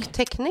spaningen. Och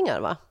teckningar,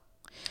 va?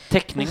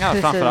 Teckningar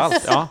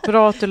framförallt, ja.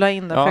 Bra att du la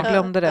in det, för jag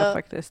glömde det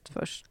faktiskt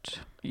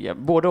först. Ja,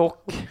 både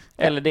och,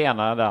 eller det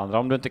ena eller det andra.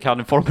 Om du inte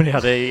kan formulera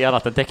det i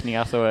annat än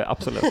teckningar så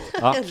absolut.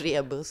 Ja. En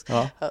rebus.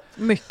 Ja.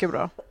 Mycket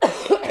bra.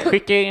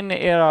 Skicka in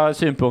era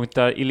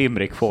synpunkter i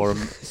limerickform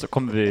så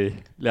kommer vi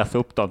läsa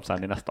upp dem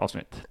sen i nästa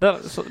avsnitt. Då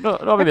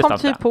har vi jag kom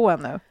bestämt typ på en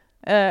nu.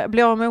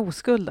 Bli av med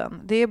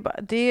oskulden. Det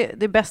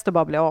är bäst att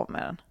bara bli av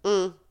med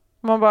den.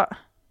 Man bara...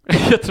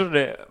 Jag tror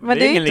det. Men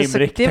det är ingen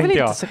limerick, det är väl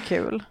jag. inte så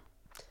kul.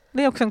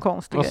 Det är också en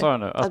konstig Vad sa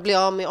grej. jag nu? Att bli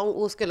av med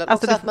oskulden.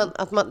 Alltså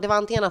Också det var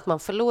antingen att man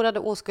förlorade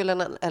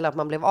oskulden eller att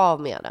man blev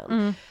av med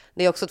den.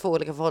 Det är också 2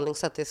 olika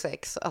förhållningssätt till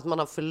sex. Att man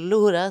har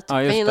förlorat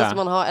finaste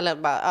man har, eller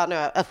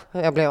bara,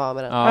 jag blev av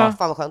med den.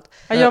 Fan vad skönt.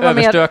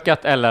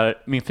 Överstökat eller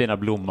min fina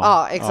blomma.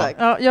 Ja, exakt.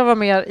 Ja, jag var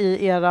mer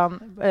i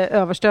eran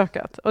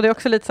överstökat. Och det är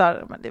också lite så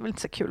här, men det är väl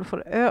inte så kul att få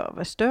det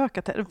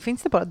överstökat.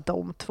 Finns det bara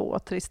de 2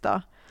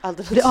 trista?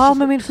 Bli av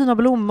med min fina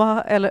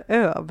blomma eller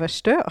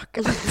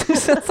överstökat?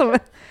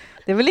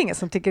 Det är väl ingen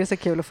som tycker det är så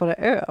kul att få det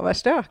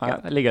överstökat.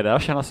 Ja, ligga där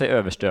och känna sig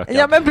överstökad.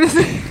 Ja, men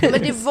precis. Men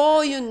det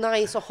var ju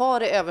nice att ha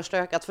det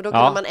överstökat, för då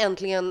kunde man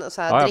äntligen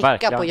så här, dricka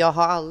verkligen. på jag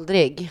har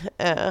aldrig.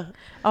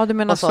 Ja, du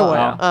menar så,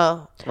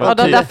 ja. Ja,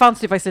 där fanns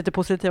det ju faktiskt lite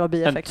positiva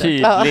bieffekter.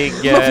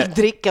 En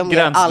tydlig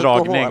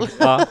gränsdragning.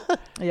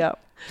 Ja.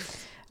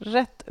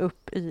 Rätt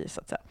upp i,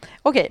 så att säga.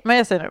 Okej, men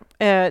jag säger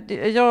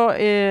nu. Jag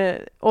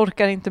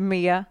orkar inte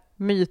med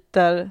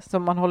myter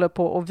som man håller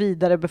på och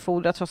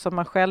vidarebefordra trots att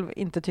man själv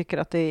inte tycker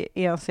att det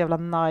är en så jävla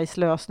nice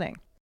lösning.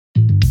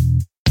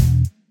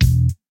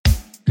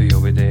 Hur gör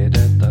vi det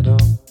detta då?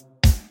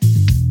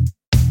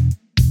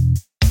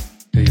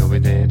 Hur gör vi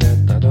det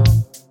detta då?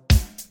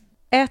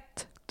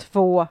 1,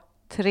 2,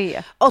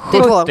 3.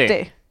 82.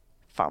 70.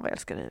 Fan vad jag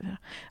älskar det.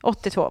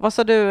 82. Vad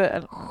sa du?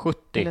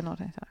 70.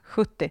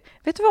 70.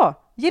 Vet du vad?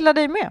 Gillar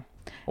dig med.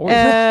 Oj,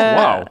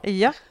 wow.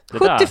 Ja.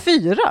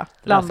 74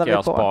 landar vi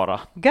på. Spara.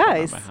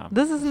 Guys,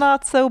 this is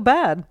not so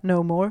bad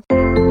no more.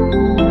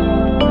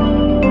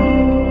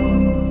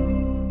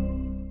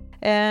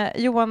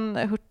 Johan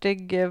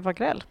Hurtig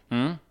Wagrell.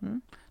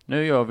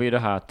 Nu gör vi det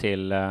här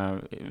till,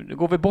 nu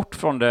går vi bort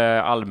från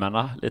det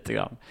allmänna lite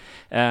grann.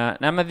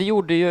 Nej, men vi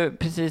gjorde ju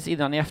precis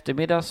innan i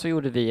eftermiddag så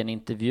gjorde vi en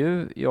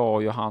intervju, jag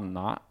och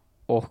Johanna,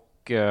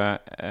 och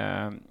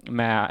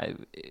med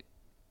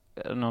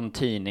någon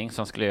tidning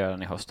som skulle göra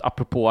den i höst,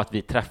 apropå att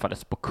vi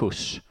träffades på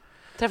kurs.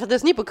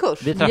 Träffades ni på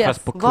kurs? Vi träffades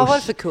på kurs. Vad var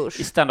det för kurs?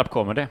 I stand-up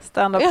comedy.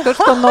 Stand-up-kurs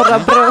på Norra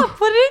Brunn.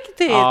 På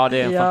riktigt? Ja,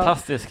 det är en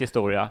fantastisk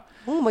historia.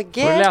 Oh my God.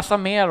 Får du läsa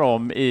mer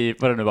om i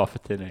vad det nu var för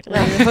tidning?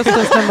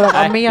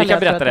 Nej, vi kan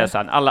berätta det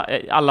sen.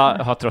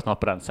 Alla har tröttnat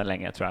på den sen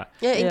länge, tror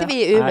jag. Ja, inte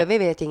vi i Umeå, vi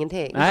vet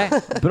ingenting. Nej,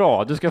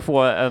 bra. Du ska få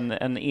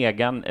en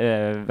egen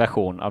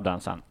version av den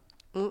sen.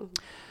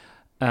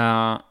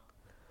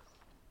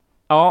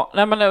 Ja,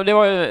 nej, men det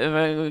var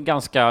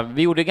ju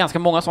vi gjorde ganska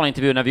många sådana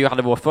intervjuer när vi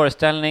hade vår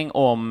föreställning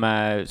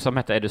om, som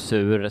hette Är du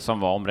sur, som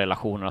var om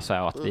relationer och så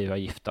här, och att vi var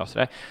gifta och så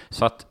där.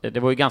 Så att det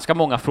var ju ganska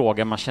många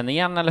frågor man känner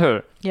igen, eller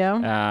hur?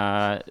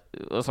 Ja.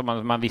 Och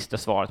som man visste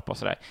svaret på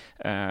så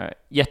där.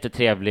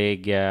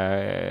 Jättetrevlig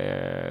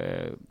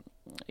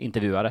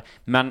intervjuare.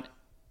 Men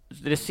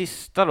det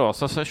sista då,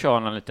 så kör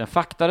han en liten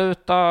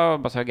faktaruta,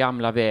 bara så här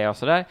gamla vi är och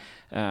så där.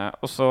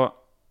 Och så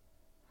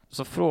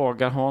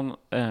frågar hon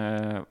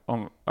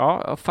om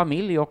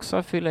familj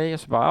också fyller i, och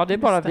så bara, det är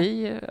bara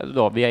vi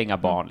då, vi har inga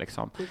barn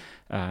liksom.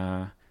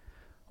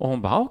 Och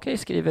hon bara, okej,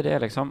 skriver det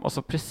liksom. Och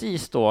så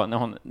precis då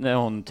när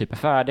hon typ är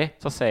färdig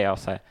så säger jag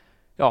så här,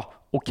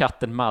 och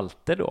katten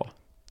Malte då.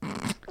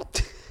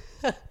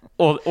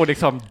 och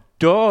liksom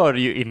dör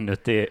ju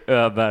inuti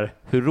över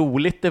hur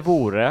roligt det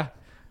vore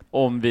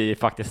om vi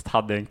faktiskt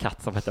hade en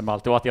katt som heter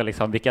Malte, och att jag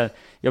liksom,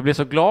 jag blev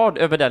så glad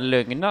över den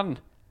lögnen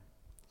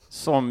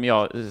som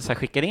jag så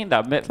skickade in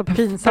där. Men så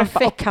pinsamt,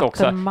 perfekt katten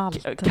också.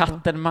 Malte.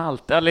 Katten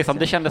Malte. Liksom,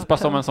 det kändes bara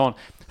som en sån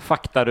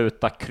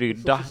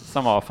faktaruta-krydda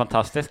som var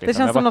fantastisk. Liksom.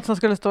 Det känns som något som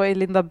skulle stå i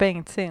Linda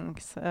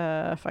Bengtzings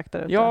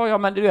faktaruta. Ja,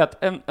 men du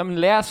vet,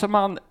 läser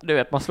man, du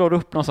vet, man slår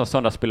upp någon sån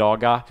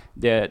söndagsbilaga,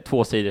 det är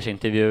 2 sidors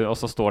intervju, och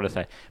så står det så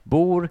här,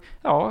 bor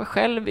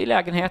själv i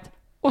lägenhet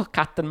och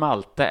katten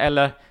Malte,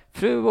 eller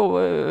fru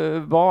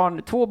och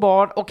barn, 2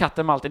 barn och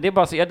katten Malte. Det är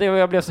bara så,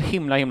 jag blev så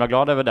himla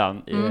glad över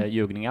den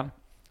ljugningen.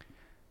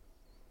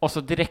 Och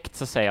så direkt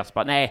så säger jag så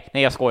bara, nej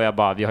jag skojar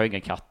bara, vi har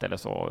ingen katt eller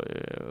så.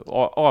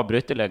 Och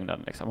avbryter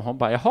lögnen liksom. Och hon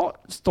bara, jaha,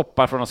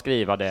 stoppar från att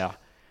skriva det.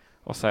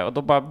 Och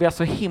då bara blev jag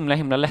så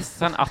himla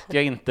ledsen att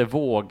jag inte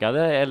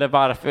vågade, eller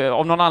varför.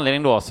 Av någon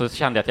anledning då så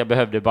kände jag att jag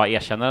behövde bara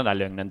erkänna den där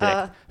lögnen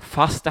direkt.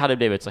 Fast det hade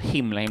blivit så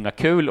himla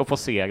kul att få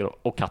se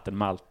och katten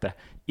Malte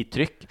i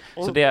tryck.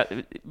 Så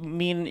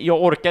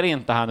jag orkar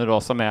inte här nu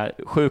då, som är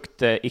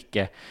sjukt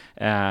icke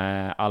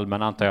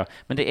allmän, antar jag.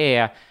 Men det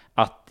är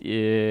att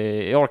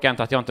jag orkar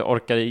inte, att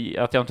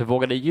jag inte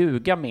vågade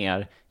ljuga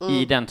mer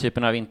i den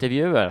typen av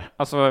intervjuer.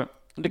 Alltså,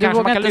 det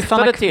kanske man kan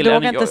lyfta det till. Du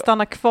vågar inte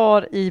stanna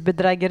kvar i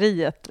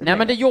bedrägeriet. Nej,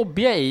 men det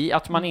jobbiga i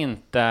att man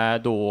inte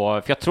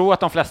då, för jag tror att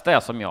de flesta är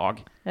som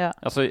jag. Ja.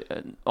 Alltså,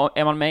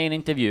 är man med i en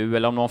intervju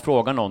eller om någon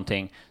frågar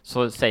någonting,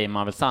 så säger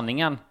man väl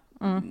sanningen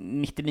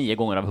 99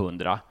 gånger av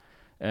 100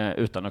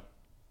 utan att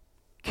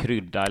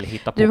krydda eller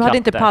hitta på Du hade katter.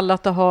 inte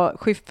pallat att ha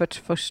Schyfferts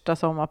första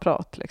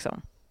sommarprat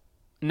liksom.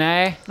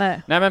 Nej,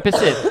 men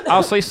precis.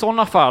 Alltså i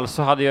sådana fall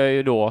så hade jag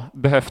ju då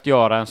behövt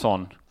göra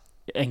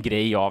en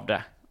grej av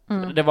det.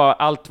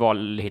 Allt var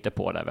lite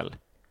på det väl.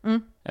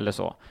 Eller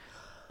så.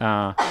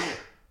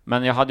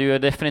 Men jag hade ju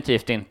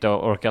definitivt inte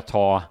orkat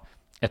ha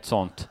ett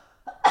sånt.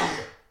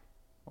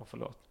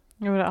 Förlåt.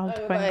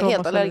 Allt på en jag är gång helt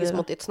och så allergisk vidare.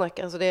 mot ditt snack.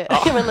 Alltså det,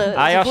 Ja. jag menar,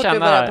 Nej, jag så fort du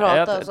känner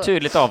börjar prata, ett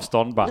tydligt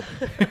avstånd bara.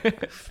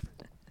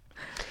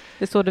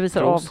 Det är så det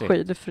visar Prosit.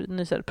 avsky. Du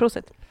nyser.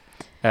 Prosit.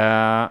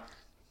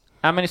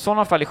 Men i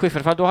sådana fall i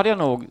skifferfall, då hade jag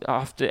nog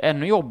haft det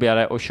ännu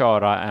jobbigare att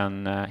köra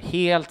en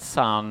helt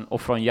sann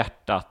och från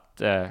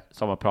hjärtat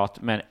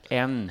sommarprat med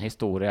en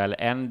historia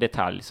eller en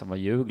detalj som var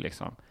ljug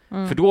liksom.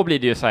 För då blir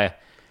det ju så här,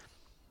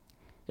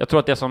 jag tror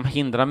att det som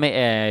hindrar mig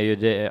är ju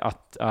det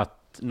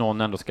att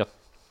någon ändå ska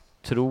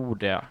tro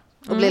det.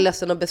 Och bli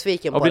ledsen och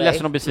besviken på Och bli dig.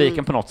 ledsen och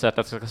besviken på något sätt,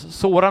 att jag ska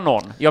såra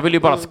någon. Jag vill ju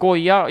bara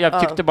skoja,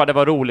 jag tyckte bara det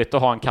var roligt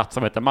att ha en katt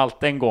som heter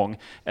Malte en gång.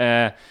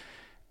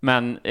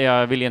 Men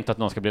jag vill inte att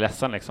någon ska bli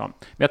ledsen liksom.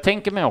 Men jag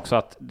tänker mig också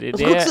att det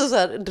är också så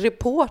här,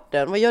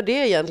 reportern, vad gör det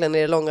egentligen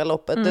i det långa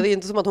loppet? Det är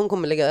inte som att hon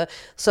kommer ligga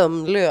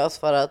sömnlös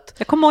för att...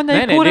 Jag kommer ihåg när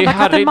jag gick på den det där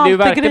katten är ju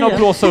verkligen att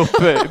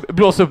Malte-grejen.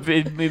 blåsa upp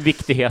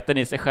viktigheten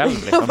i sig själv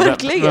liksom.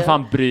 Vem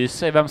fan bryr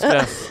sig?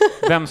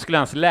 Vem skulle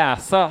ens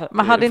läsa?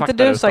 Men hade inte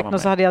du sagt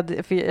något så hade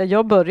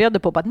jag började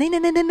på bara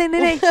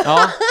nej. Ja.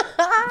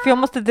 För jag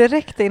måste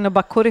direkt in och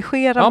bara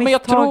korrigera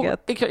misstaget.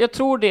 Men jag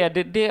tror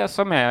det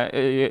som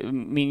är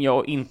min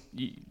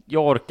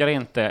jag orkar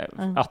inte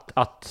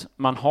att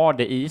man har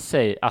det i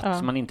sig,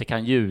 att man inte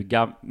kan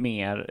ljuga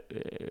mer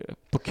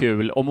på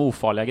kul om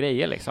ofarliga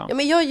grejer liksom. Ja,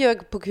 men jag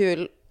ljög på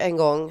kul en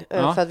gång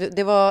för att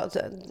det var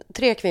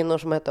 3 kvinnor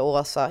som hette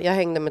Åsa. Jag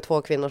hängde med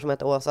 2 kvinnor som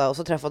hette Åsa och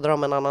så träffade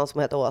de en annan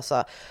som hette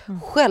Åsa.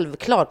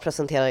 Självklart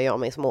presenterar jag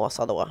mig som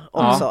Åsa då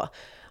också.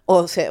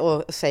 Och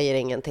säger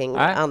ingenting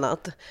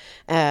annat.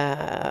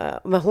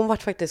 Men hon var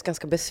faktiskt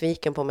ganska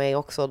besviken på mig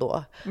också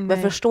då.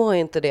 Men förstår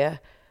inte det.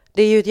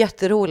 Det är ju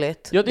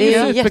jätteroligt. Ja, det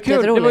är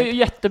superkul. Det var ju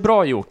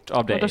jättebra gjort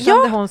av dig. Och då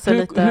kände hon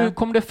sig hur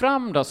kom det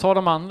fram då? Sa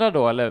de andra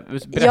då? Eller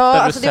berättade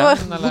alltså du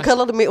sen? Hon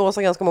kallade mig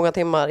Åsa ganska många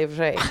timmar i och för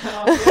sig.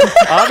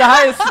 Ja, det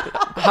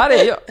här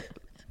är ju...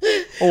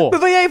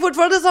 Men jag är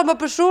fortfarande samma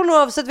person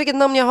oavsett vilket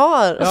namn jag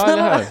har. Ja,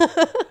 eller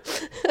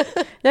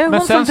jag är men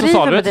hon sen som så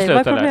sa du med till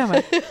dig. slut, Vad är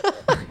problemet?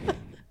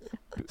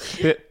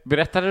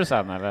 Berättade du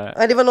sen eller?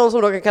 Ja, det var någon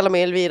som råkade kalla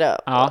mig Elvira.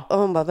 Ja. Och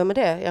hon bara, vem är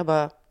det? Jag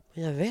bara,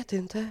 jag vet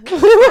inte.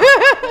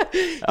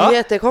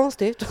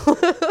 Jättekonstigt.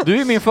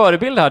 Du är min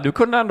förebild här. Du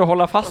kunde ändå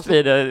hålla fast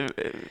vid det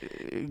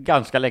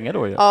ganska länge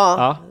då ju.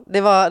 Ja.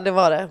 Det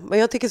var det. Men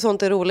jag tycker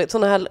sånt är roligt.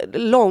 Såna här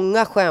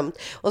långa skämt.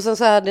 Och sen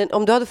så här,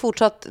 om du hade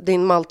fortsatt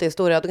din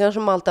Malte-historia, då kanske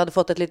Malte hade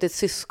fått ett litet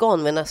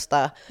syskon vid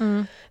nästa.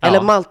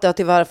 Eller Malte har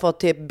tyvärr fått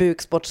typ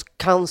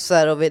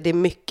bukspottscancer och det är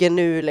mycket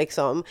nu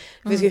liksom.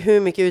 Det finns ju hur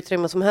mycket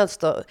utrymme som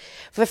helst då.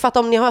 För jag fattar,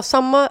 om ni har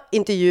samma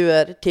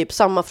intervjuer, typ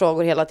samma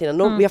frågor hela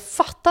tiden, jag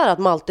fattar att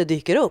Malte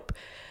dyker upp.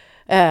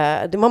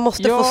 Man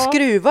måste få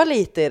skruva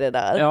lite i det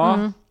där.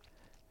 Ja.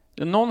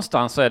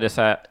 Någonstans så är det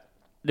så här,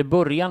 det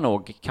börjar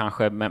nog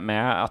kanske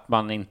med att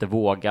man inte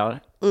vågar.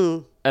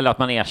 Eller att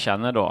man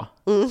erkänner då.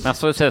 Men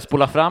så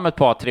spola fram ett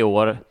par 3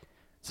 år,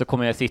 så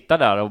kommer jag sitta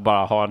där och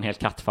bara ha en hel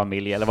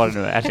kattfamilj eller vad det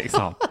nu är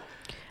liksom.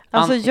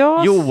 Alltså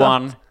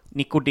Johan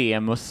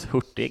Nikodemus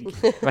Hurtig.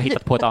 Jag har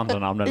hittat på ett andra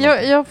namn.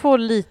 Jag får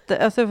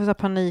lite, alltså jag får så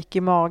panik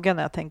i magen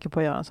när jag tänker på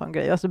att göra en sån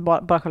grej. Alltså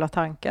bara själva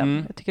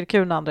tanken. Jag tycker det är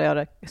kul när andra gör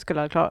det.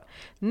 Skulle jag klara.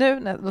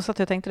 Då satt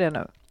jag och tänkte det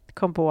nu.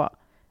 Kom på,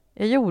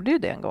 jag gjorde ju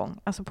det en gång.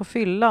 Alltså på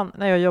fyllan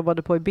när jag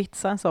jobbade på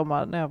Ibiza en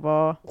sommar när jag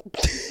var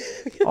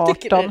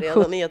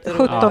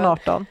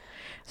 17-18.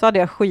 Så hade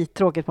jag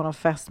skittråkigt på någon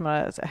fest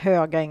med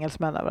höga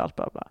engelsmän överallt.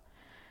 Bla bla.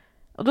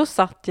 Och då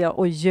satt jag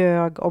och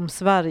ljög om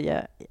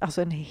Sverige,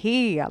 alltså en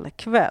hel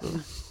kväll.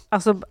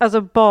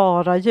 Alltså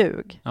bara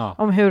ljug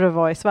om hur det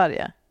var i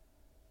Sverige.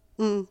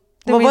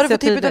 Vad var det för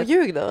typ av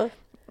ljug då?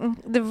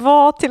 Det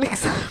var till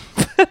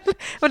exempel,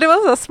 och det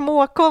var så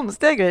små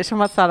konstiga grejer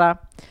som att såhär,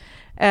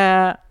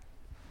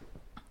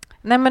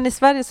 nej men i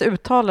Sverige så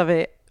uttalar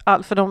vi,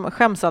 för de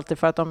skäms alltid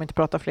för att de inte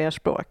pratar fler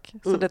språk.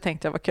 Så det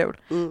tänkte jag var kul.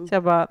 Så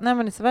jag bara, nej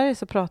men i Sverige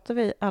så pratar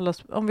vi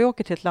om vi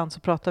åker till ett land så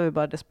pratar vi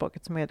bara det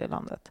språket som är det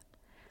landet.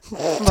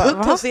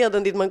 Ta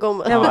seden dit man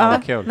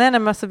kommer. Nej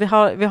men alltså,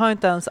 vi har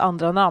inte ens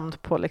andra namn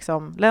på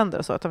liksom länder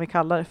och så, utan vi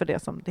kallar det för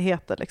det som det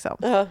heter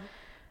liksom.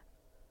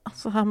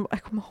 Alltså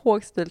jag kommer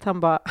ihåg stilt, han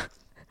bara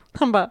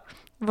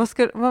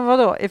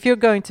vadå? If you're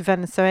going to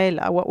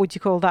Venezuela, what would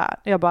you call that?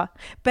 Jag bara,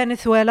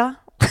 Venezuela.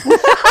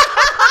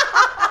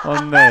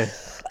 Nej.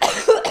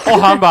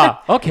 Och han bara,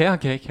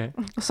 okej.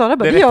 Och så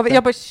bara,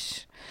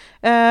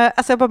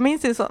 jag bara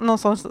minns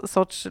någon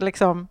sorts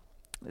liksom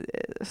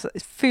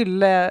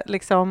fylle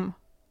liksom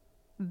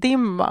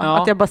dimma,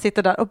 att jag bara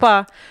sitter där och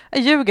bara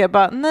ljuger,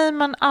 bara nej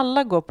men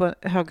alla går på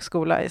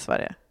högskola i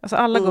Sverige, alltså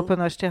alla går på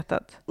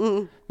universitetet.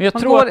 Men jag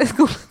tror i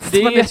skolan,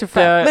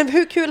 men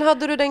hur kul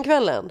hade du den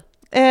kvällen?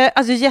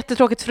 Alltså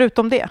jättetråkigt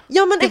förutom det.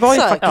 Ja, men det var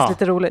ju faktiskt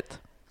lite roligt.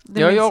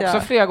 Jag har också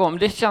flera gånger,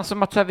 det känns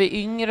som att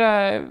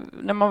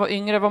när man var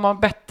yngre var man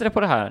bättre på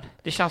det här.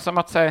 Det känns som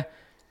att säga.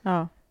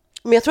 Men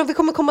jag tror att vi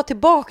kommer komma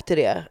tillbaka till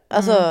det.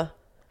 Alltså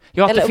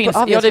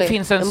det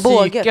finns en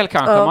cykel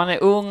kanske. Man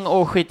är ung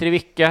och skiter i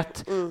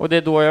vilket. Och det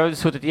är då jag har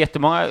suttit i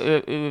jättemånga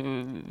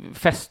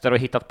fester och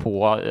hittat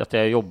på att jag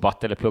har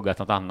jobbat eller pluggat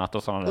något annat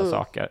och sådana där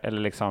saker.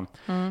 Eller liksom,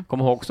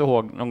 kommer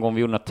ihåg någon gång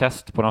vi gjorde ett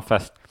test på någon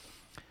fest.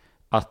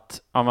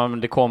 att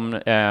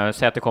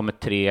säg att det kommer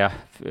 3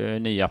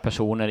 nya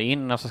personer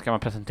in och så ska man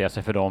presentera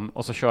sig för dem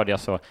och så körde jag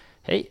så,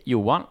 hej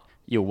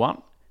Johan,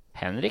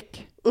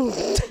 Henrik.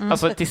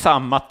 Alltså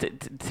tillsammans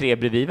 3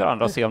 bredvid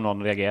varandra och se om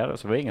någon reagerar.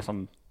 Så var det ingen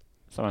som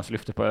ens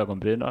lyfte på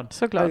ögonbrynen.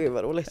 Såklart. Gud,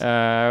 vad roligt.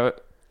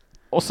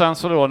 Och sen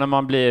så då när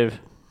man blir,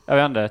 jag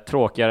vet inte,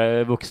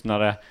 tråkigare,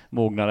 vuxnare,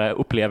 mognare,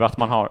 upplever att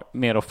man har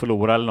mer att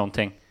förlora eller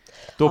någonting.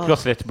 Då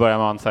plötsligt börjar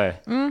man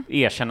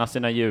erkänna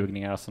sina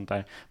ljugningar och sånt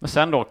där. Men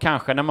sen då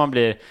kanske när man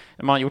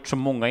har gjort så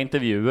många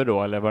intervjuer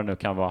då, eller vad det nu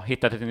kan vara,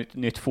 hittat ett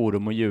nytt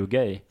forum att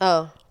ljuga i.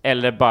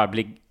 Eller bara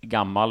bli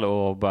gammal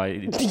och bara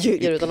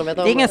ljuger utan att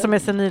veta om det är ingen som är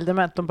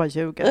senildement, de bara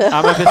ljuger.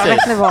 Ja, men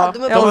precis.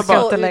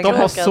 De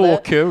har så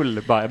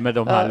kul bara med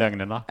de här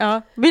lögnerna.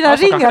 Ja. Mina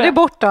ringar är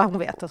borta. Hon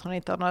vet att hon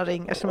inte har några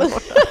ringar som är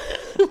borta.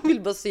 Hon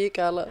vill bara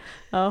psyka alla.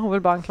 Ja, hon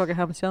vill bara anklaga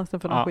hemtjänsten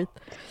för någon skit.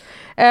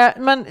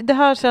 Men det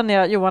här känner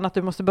jag, Johan, att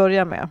du måste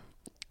börja med.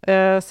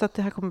 Så att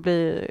det här kommer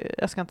bli,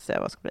 jag ska inte säga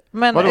vad det ska bli.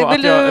 Men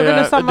vill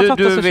du sammanfatta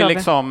du så vill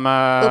liksom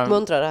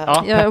uppmuntra det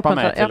här. Ja, peppa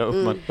mig till att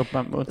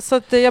uppmuntra. Så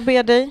att jag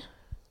ber dig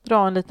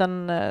dra en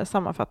liten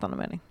sammanfattande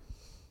mening.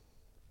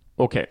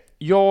 Okej.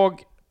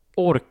 Jag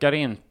orkar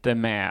inte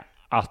med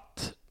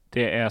att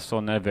det är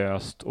så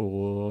nervöst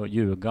att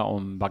ljuga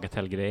om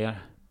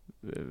bagatellgrejer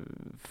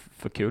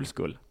för kul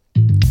skull.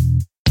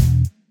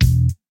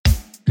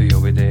 Hur gör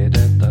vi det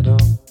detta då?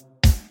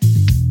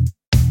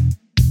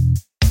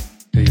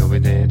 Hur gör vi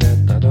det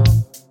detta då?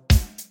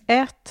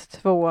 1,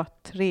 2,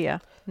 3,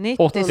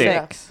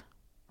 96.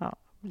 Ja,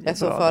 jag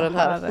så för den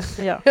här.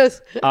 Ja,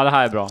 det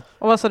här är bra.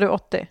 Och vad sa du,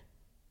 80?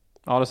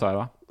 Ja, det sa jag,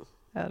 va?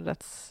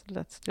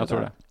 Jag tror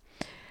det.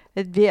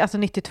 Det är alltså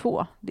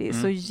 92. Det är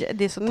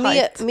så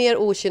tajt. Mer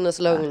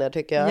okynneslögner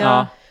tycker jag.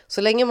 Ja.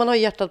 Så länge man har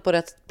hjärtat på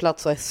rätt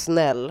plats och är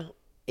snäll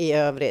i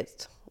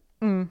övrigt.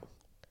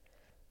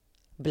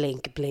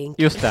 Blink, blink.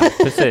 Just det,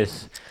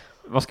 precis.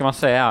 Vad ska man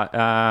säga?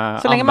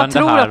 Så länge man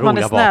tror att man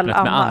är snäll med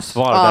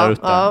ansvar där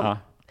ute. Ja.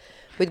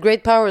 With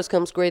great powers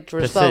comes great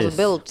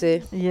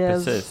responsibility.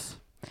 Yes. Precis.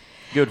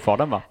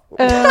 Gudfadern, va?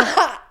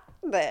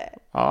 Nej.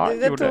 Ja,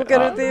 det tog du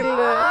till.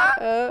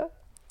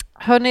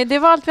 Hörrni, det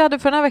var allt vi hade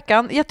för den här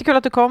veckan. Jättekul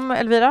att du kom,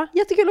 Elvira.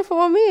 Jättekul att få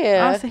vara med.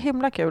 Ja, så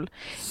himla kul.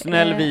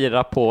 Snäll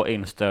Vira på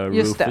Insta.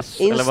 Just det.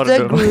 Insta.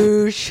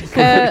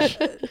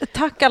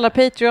 Tack alla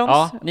Patreons.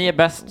 Ja, ni är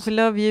bäst. We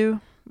love you.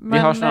 Men vi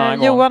hörs någon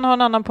annan Johan har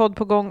en annan podd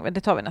på gång.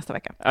 Det tar vi nästa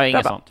vecka. Ja,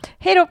 inget sånt.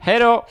 Hej då. Hej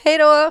då. Hej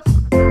då.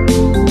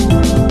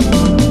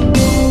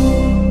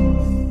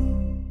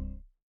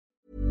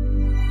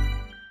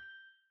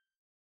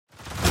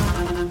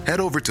 Head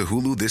over to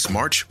Hulu this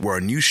March, where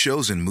our new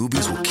shows and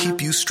movies will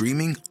keep you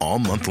streaming all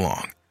month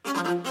long.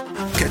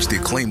 Catch the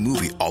acclaimed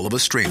movie All of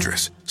Us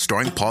Strangers,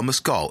 starring Paul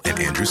Mescal and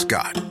Andrew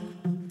Scott.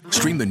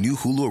 Stream the new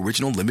Hulu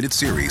original limited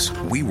series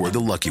We Were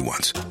the Lucky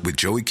Ones with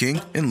Joey King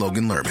and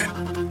Logan Lerman.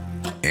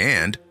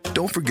 And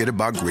don't forget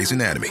about Grey's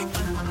Anatomy.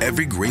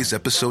 Every Grey's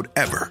episode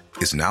ever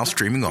is now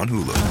streaming on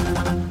Hulu.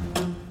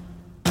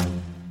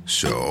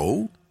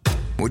 So,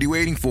 what are you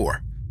waiting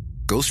for?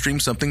 Go stream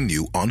something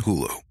new on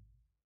Hulu.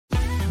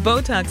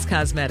 Botox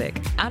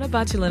Cosmetic, out of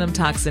botulinum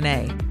toxin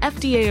A,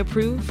 FDA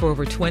approved for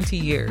over 20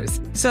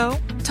 years. So,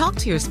 talk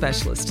to your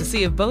specialist to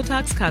see if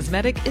Botox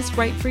Cosmetic is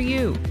right for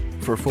you.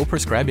 For full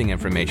prescribing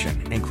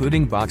information,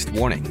 including boxed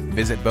warning,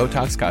 visit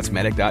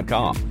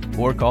BotoxCosmetic.com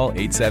or call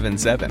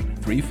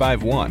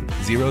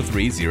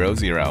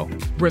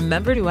 877-351-0300.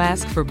 Remember to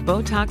ask for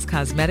Botox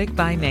Cosmetic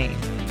by name.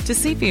 To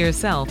see for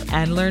yourself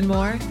and learn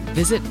more,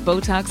 visit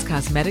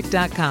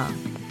BotoxCosmetic.com.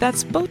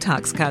 That's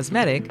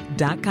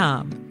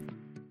BotoxCosmetic.com.